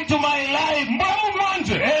Yeta into my life mbamu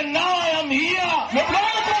mwanje. and now I am here Na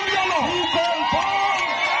mwana kumbiano. to confirm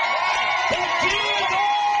that Jesus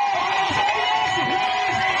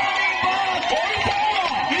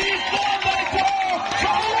is not my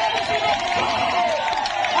God.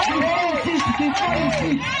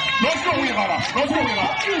 Nosko huigara. Nosko huigara.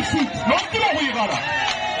 Nosko huigara.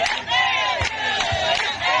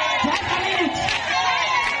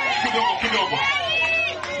 Kidogo.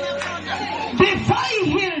 Before he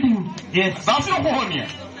healed you, Yes. Sasa kuhonia.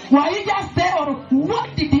 were you just there or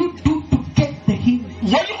what did you do to get the healing?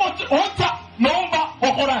 Wali ota naomba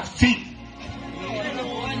okora si.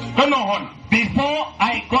 Kana hona. Before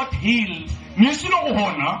I got healed, Nisino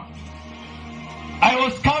kuhona. I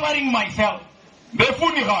was covering myself.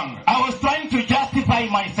 Defuni hanga. I was trying to justify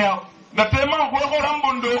myself. Natema kuhora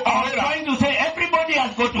mbondo I was ahera. trying to say everybody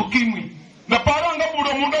has got ukimwi. Na paranga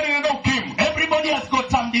budo mundani nenda ukimu. Everybody has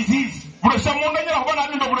got some disease. Budo samunda nyara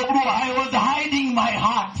kubana ndo budo budo. I was hiding my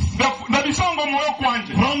heart Na bisango moyo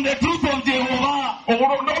kwanje. from the truth of Jehovah.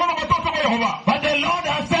 Okoro ndo batoto ba Yehova. But the Lord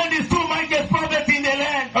has sent his two mightiest prophets in the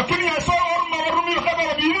land. Lakini yasa orma warumi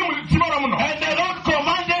khabara bimu simara muno. And the Lord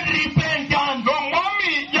commanded repentance. Ndo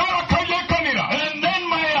mwami yara kaje kanira. And then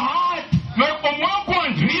my heart Na omwa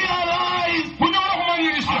kwanje. realized Kunyora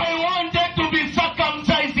kumanyirisha. I wanted to be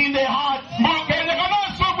circumcised in the heart. Mbukene kana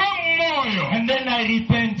sobwe moyo. And then I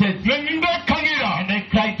repented. Ninde kanira. And I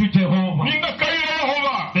cried to Jehovah. Ninde kanira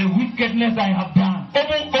Yehova. The wickedness I have done.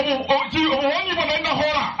 Owanyi banaenda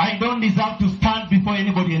hora. I don't deserve to stand before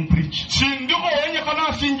anybody and preach. Sindiko wenye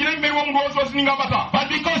kana singire mbele wa mwozo wasininga bata. But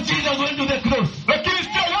because Jesus went to the cross, Lakini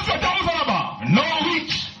sio Yesu atamu salaba. no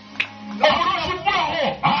witch, Okoro shubura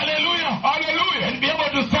ho. hallelujah, Hallelujah. and be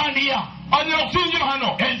able to stand here Anya kusinjira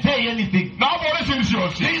hano. and say anything. Na bore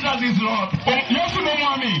sindisiosi. Jesus is Lord. Yesu ndo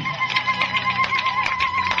mwami.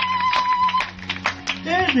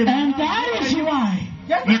 And that is why.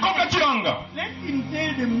 Nikoka chiranga. Let him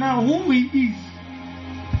tell them now who he is.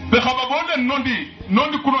 Bekhababonde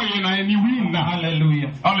nondi kuno yena ni wina.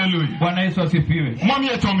 Hallelujah. Hallelujah. Bwana Yesu asifiwe. Mwami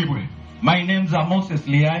etomi bwe. My name's Moses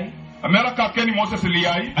Liai. America Keni Moses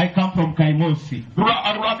Liai. I come from Kaimosi.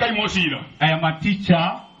 Rura kai Mosira. I am a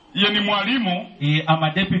teacher. Ye ni mwalimu. I'm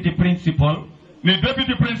a deputy principal Ni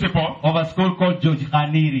deputy principal. of a school called George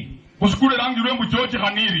Khaniri. Uskule rangi George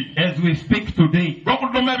Khaniri. As we speak today,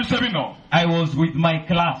 Gokudome bisebino. I was with my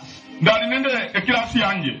class ndali nende class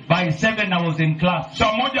yanje. By 7 I was in class.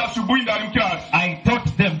 Saa moja asubuhi ndali class. I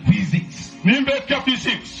taught them physics. Nimbe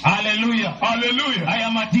physics. Hallelujah. Hallelujah. I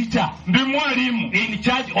am a teacher. Ndi mwalimu in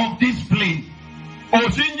charge of discipline.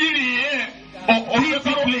 Osinjiriye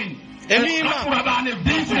Discipline.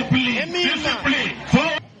 Discipline. Discipline. So,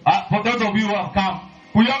 for those of you who have come,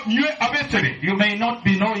 you may not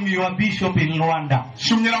be knowing your bishop in Rwanda.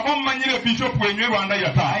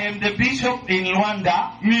 I am the bishop in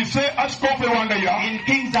Rwanda. In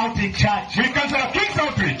King's Outreach Church.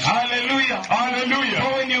 Hallelujah. Hallelujah.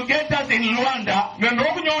 So when you get us in Rwanda,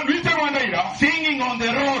 singing on the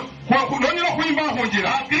road, a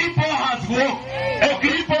cripple has walked. A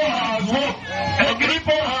cripple has walked. A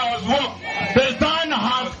cripple has walked. The sun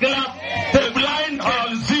has clapped. The blind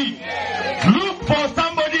can see. Look for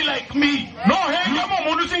somebody like me. No,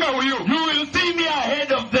 you will see me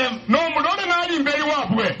ahead of them. No,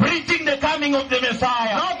 preaching the coming of the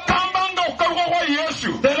Messiah.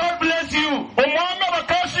 The Lord bless you.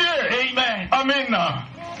 Amen. Amen.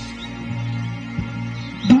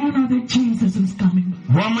 Do you know that Jesus is coming?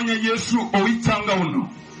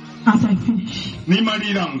 As I finish.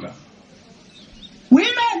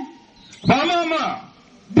 Women. Mama.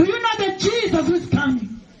 Do you know that Jesus is coming?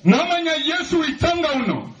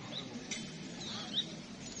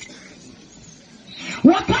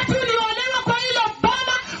 Wakati uliolewa kwa hilo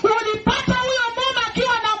boma, ulipata huyo mama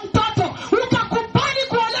akiwa na mtoto, ukakubali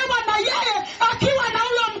kuolewa na yeye akiwa na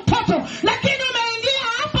huyo mtoto, lakini umeingia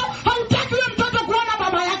hapo, hautaki huyo mtoto kuona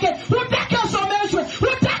baba yake, hutaki asomeshwe,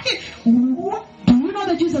 hutaki. Do you know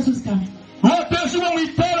that Jesus is coming?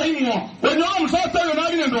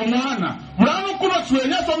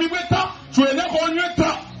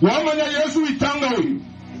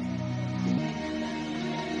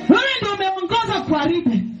 Wewe ndio umeongoza kwa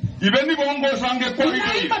ribe.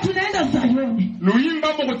 Tunaimba tunaenda Sayuni.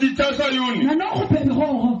 Na noko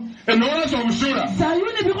pebihoho.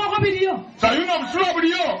 Sayuni bihoho biliyo.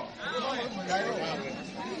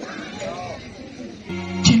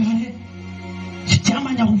 Chinore.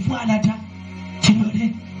 Chama nyakufuala ta.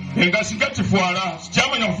 Chinore.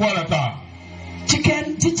 Chama nyakufuala ta.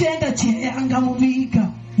 Chichenda chiyanga mu Vihiga.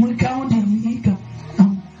 Mu kaunti ya Vihiga.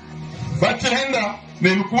 Batenda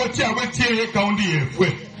nebikuwa kyabwe kyeye kaundi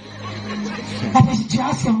yefwe. Hata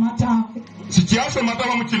sikiasoma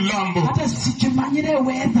mata mu kilambo. Hata sikimanyire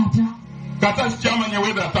weather ta. Kata sikyamanya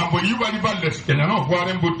weather tambo yiba liballe sikenya no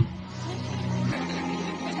kware mbuto.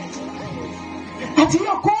 Ati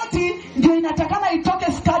hiyo koti ndio inatakana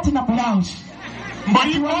itoke skati na blouse.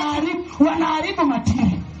 Wanaharibu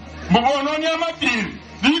matiri. Mbono ni matiri.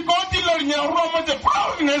 Ni koti lo nyarwa moja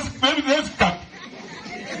proudness baby skirt.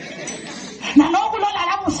 Na nokulola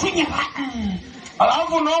alafu sinye.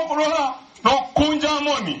 Alafu nokulola no kunja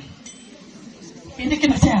moni. Indiki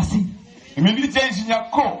na siasi. Imindi change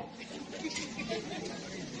nyako.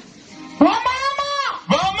 Mama!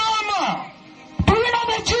 Do you know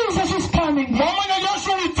that Jesus is coming? Mama na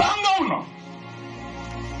Yesu itanga uno.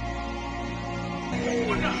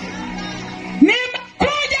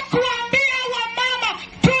 Nimekuja kuambia wamama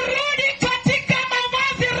turudi katika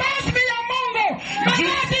mavazi rasmi ya Mungu.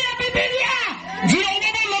 Mavazi ya Biblia. Ndio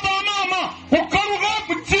ngabo la mama. Ukaruga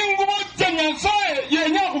kuchingumo cha nyasaye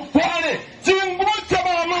yenya kukwale. Chingumo cha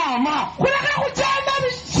mama. Kulaka kutenda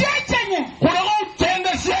bishenye. Kulaka utenda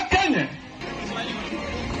shekenye.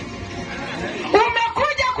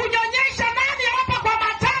 Umekuja kunyonyesha nani hapa kwa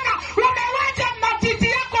matanga? Umewacha matiti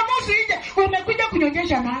yako nusu nje. Umekuja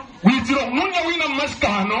kunyonyesha nani? Witiro munya wina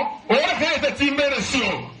maskano, ora kete timbere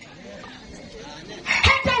sio.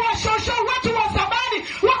 Hata washosho watu wa zamani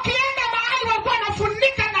wakienda mahali walikuwa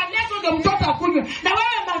wanafunika na leso ndio mtoto akunywe. Na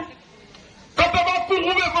wewe kata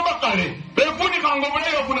bakungube kwa bakale. Befuni kangobule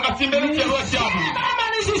yofuna katimbere chelo chabu. Mama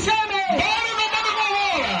nisiseme. Bali mama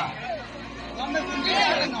ngola.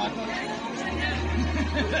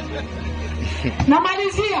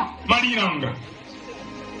 Namalizia. Malinanga.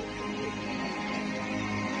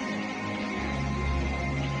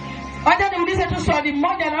 Wacha niulize tu swali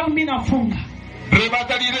moja na mimi nafunga.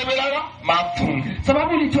 Rebatali rebelala mafunge.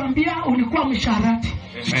 Sababu ulituambia ulikuwa msharati.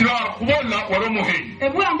 Sikira kubola walomuhei.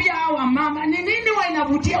 Hebu ambia hawa mama ni nini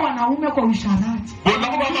inavutia wanaume kwa usharati? Bona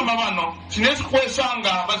kwa mama no, sinezi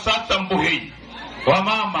kwesanga basata mbuhei. Wa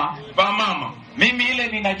mama. Mimi ile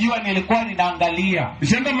ninajua nilikuwa ninaangalia.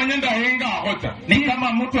 Ishenda manyenda henga hota. Ni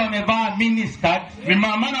kama mtu amevaa mini skirt. Ni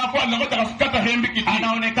mama na hapo anakota kafikata hembi kiti.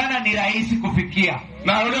 Anaonekana ni rahisi kufikia.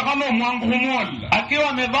 Na yule kama mwangu humola. Akiwa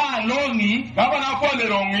amevaa longi, hapa na hapo ile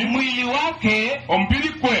longi, mwili wake ompili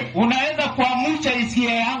kwe. Unaweza kuamsha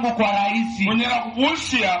hisia yangu kwa rahisi. Mwenye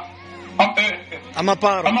kubushia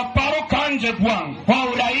amaparo kanje bwangu kwa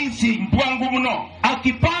urahisi, bwangu mno.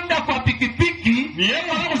 akipanda kwa pikipiki, Ni yeye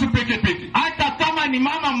mwana kusipikipiki. hata kama ni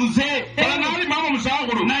mama mzee, Nani mama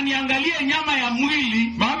msahuru. na niangalie nyama ya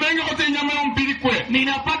mwili, Mama yenye kote nyama ya mpili kwe.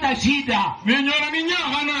 ninapata shida. Ninyora ni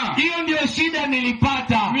nyagana. Hiyo ndio shida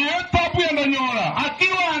nilipata. Ni etapu ya ndanyora.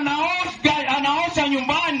 Akiwa anaosha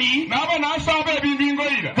nyumbani, Naba nasabe bibingo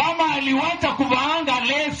ila. kama aliwacha kuvaanga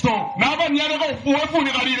leso, Naba nyareko uwefu ni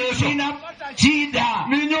kalileso. ninapata shida.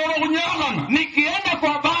 Ninyora kunyagana. Nikienda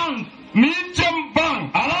kwa bank, Niche mbang.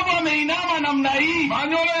 alafu ameinama namna hii,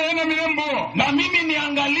 Manyora yena mirembo. na mimi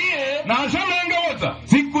niangalie Na asema yenga wata.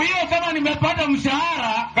 siku hiyo kama nimepata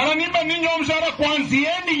mshahara, Kala nimba ninyo mshara kwanzi.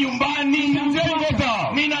 siendi nyumbani,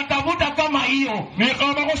 ninatafuta kama hiyo.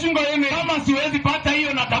 Nikaba kushinga yene. Kama siwezi pata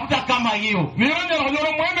hiyo, natafuta kama hiyo. Niranja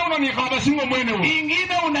kanyora mwene una nikaba singo mwene una.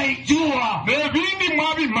 Ingine unaijua, Bebindi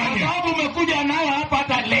mwabi kwa manya. sababu umekuja nayo hapa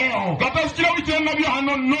hata leo. Kata sikila witena biya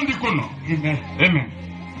hano nondi kuno. Amen. Amen.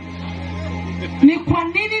 Ni kwa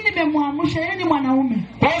nini nimemwamsha? Yeye ni mwanaume,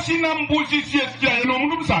 Kwa sina mbuzi siesikia yeno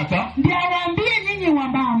mundu msata. ndio awaambie nyinyi wa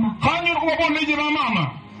mama. Kanyo kwa bonde jina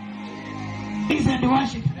mama. Praise and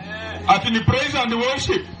worship. Ati ni praise and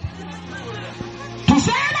worship.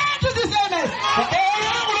 Tuseme tusiseme.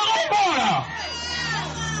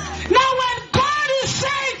 Now when God is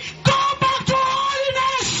saying, go back to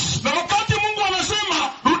holiness, Na wakati Mungu anasema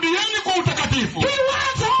rudieni kwa utakatifu. He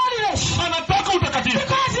wants holiness Anataka utakatifu.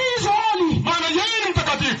 because He is holy. Maana yeye ni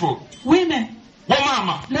mtakatifu. Women, Wa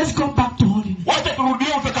mama, let's go back to holiness. wacha turudie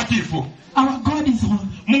utakatifu. Our God is holy.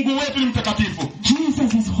 Mungu wetu ni mtakatifu.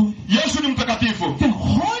 Jesus is holy. Yesu ni mtakatifu. The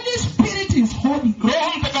Holy Spirit is holy.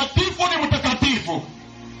 Roho Mtakatifu ni mtakatifu.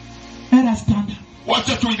 Let us stand up.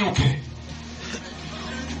 Wacha tuinuke.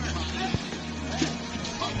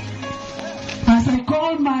 As I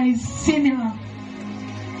call my senior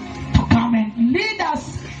to come and lead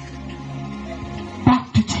us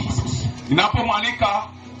back to Jesus. Ninapomwalika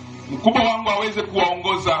mkubwa wangu aweze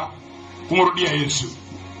kuwaongoza kumrudia Yesu.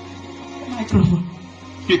 Microphone.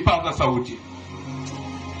 Kipaza sauti.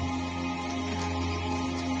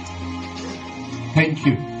 Thank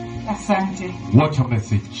you. Asante. What a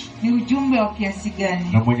message. Ni ujumbe wa kiasi gani?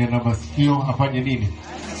 Na mwenye na masikio afanye nini?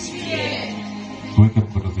 Tuweke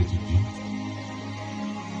mkono zetu juu.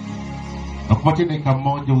 Na kupatia dakika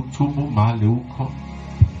moja utubu mahali huko.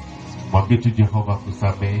 Mwambie tu Jehova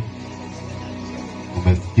kusamehe.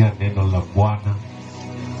 Umesikia neno la Bwana.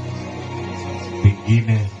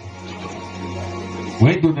 Pengine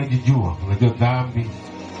wewe ndio unajijua, unajua dhambi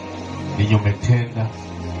yenye umetenda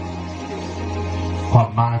kwa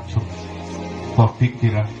macho, kwa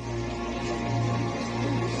fikira,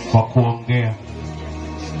 kwa kuongea.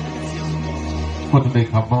 Kwa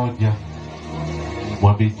dakika moja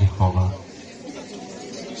mwambie Jehova,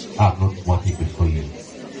 I'm not worthy before you.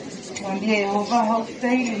 Mwambie Yehova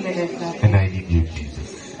haustahili mbele zako. And I need you,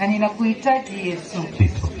 Jesus. Na ninakuhitaji Yesu.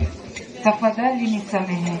 Please forgive. Tafadhali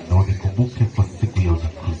nisamehe. Na unikumbuke kwa siku ya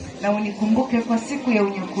unyakuzi. Na unikumbuke kwa siku ya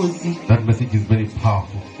unyakuzi. That message is very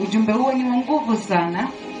powerful. Ujumbe huo ni wa nguvu sana.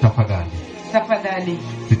 Tafadhali. Tafadhali.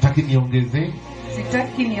 Sitaki niongezee.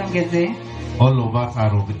 Sitaki niongezee. All of us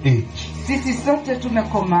are of age. Sisi sote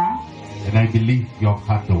tumekomaa. And I believe you have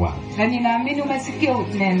heard the word. Na ninaamini umesikia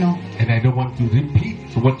neno. And I don't want to repeat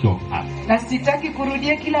what you have heard. Na sitaki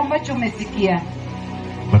kurudia kila ambacho umesikia.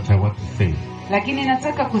 But I want to say, Lakini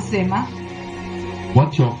nataka kusema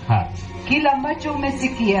what you have heard, kila ambacho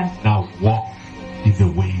umesikia. now walk in the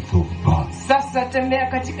ways of God. Sasa tembea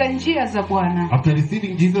katika njia za Bwana. After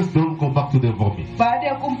receiving Jesus, don't go back to the vomit. Baada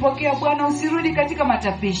ya kumpokea Bwana usirudi katika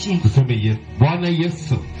matapishi. Tuseme yes. Bwana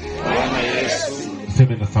Yesu. Bwana Yesu.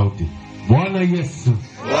 Tuseme na sauti. Bwana Yesu.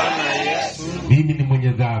 Bwana Yesu. Mimi ni mwenye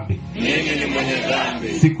dhambi. Mimi ni mwenye dhambi.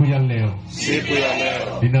 Siku ya leo. Siku ya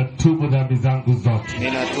leo. Ninatubu dhambi zangu zote.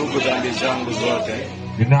 Ninatubu dhambi zangu zote.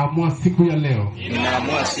 Ninaamua siku ya leo.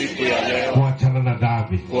 Ninaamua siku ya leo. Kuachana na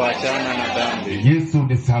dhambi. Kuachana na dhambi. Yesu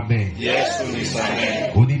nisamehe. Yesu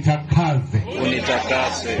nisamehe. Unitakaze.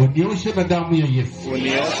 Unitakase. Unioshe na damu ya Yesu.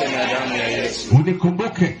 Unioshe na damu ya Yesu.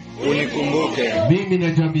 Unikumbuke. Unikumbuke. Mimi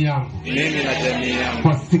na jamii yangu. Mimi na jamii yangu.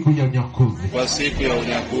 Kwa siku ya unyakuzi. Kwa siku ya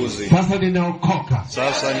unyakuzi. Sasa ninaokoka.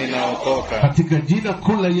 Sasa ninaokoka. Katika jina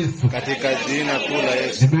kuu la Yesu. Katika jina kuu la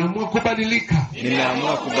Yesu. Nimeamua kubadilika.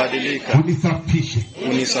 Nimeamua kubadilika. Unisafishe.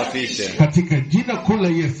 Unisafishe. Katika jina kuu la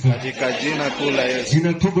Yesu. Katika jina kuu la Yesu.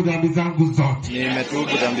 Ninatubu dhambi zangu zote.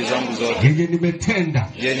 Nimetubu dhambi zangu zote. Yenye nimetenda.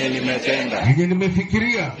 Yenye nimetenda. Yenye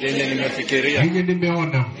nimefikiria. Yenye nimefikiria. Yenye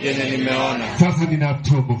nimeona. Yenye nimeona. Sasa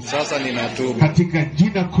ninatubu. Sasa ninatubu. Katika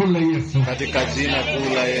jina kuu la Yesu. Katika jina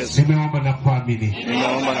kuu la Yesu. Nimeomba na kuamini.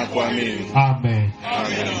 Nimeomba na kuamini. Amen.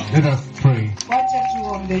 Amen. Let us pray. Wacha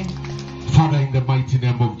tuombe. Father, in the mighty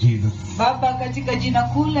name of Jesus, Baba, katika jina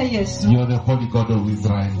kuu la Yesu, you are the Holy God of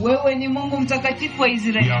Israel. wewe ni Mungu mtakatifu wa We have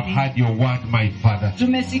Israeli. heard your word, my Father.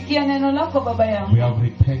 Tumesikia neno lako Baba yangu. We have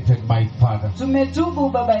repented, my Father. Tumetubu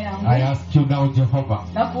Baba yangu. I ask you now, Jehovah,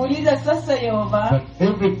 Na kuuliza sasa Yehova, that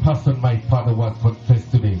every person, my Father, was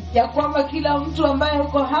confessed today. ya kwamba kila mtu ambaye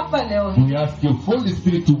uko hapa leo, We ask you, Holy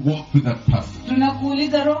Spirit, to walk with that person.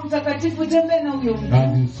 tunakuuliza Roho Mtakatifu tembee na huyo mtu.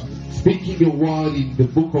 As you speaking your word in the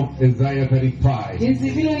book of Isaiah 35, Jinsi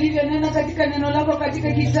vile ulivyonena katika neno lako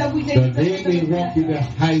katika kitabu cha that they may walk in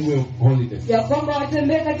the highway of holiness. ya kwamba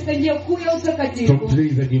watembee katika njia kuu ya From utakatifu. today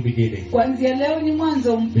is a new beginning. Kuanzia leo ni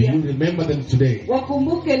mwanzo May mpya. you remember them today.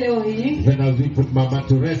 Wakumbuke leo hii, Then as we put Mama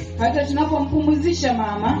to rest, hata tunapompumzisha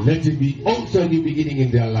mama, let it be also a new beginning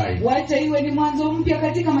in their life. wacha iwe ni mwanzo mpya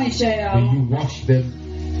katika maisha May yao. you wash them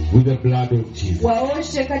with the blood of Jesus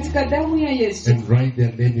Waoshe katika damu ya Yesu and write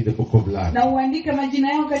their name in the book of life. na uandike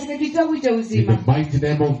majina yao katika kitabu cha In uzima. the mighty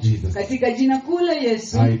name of Jesus, Katika jina kuu la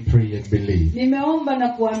Yesu I pray and believe. nimeomba na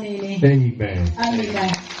kuamini. Amen.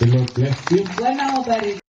 Amina. The Lord bless you. Bwana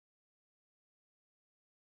awabariki.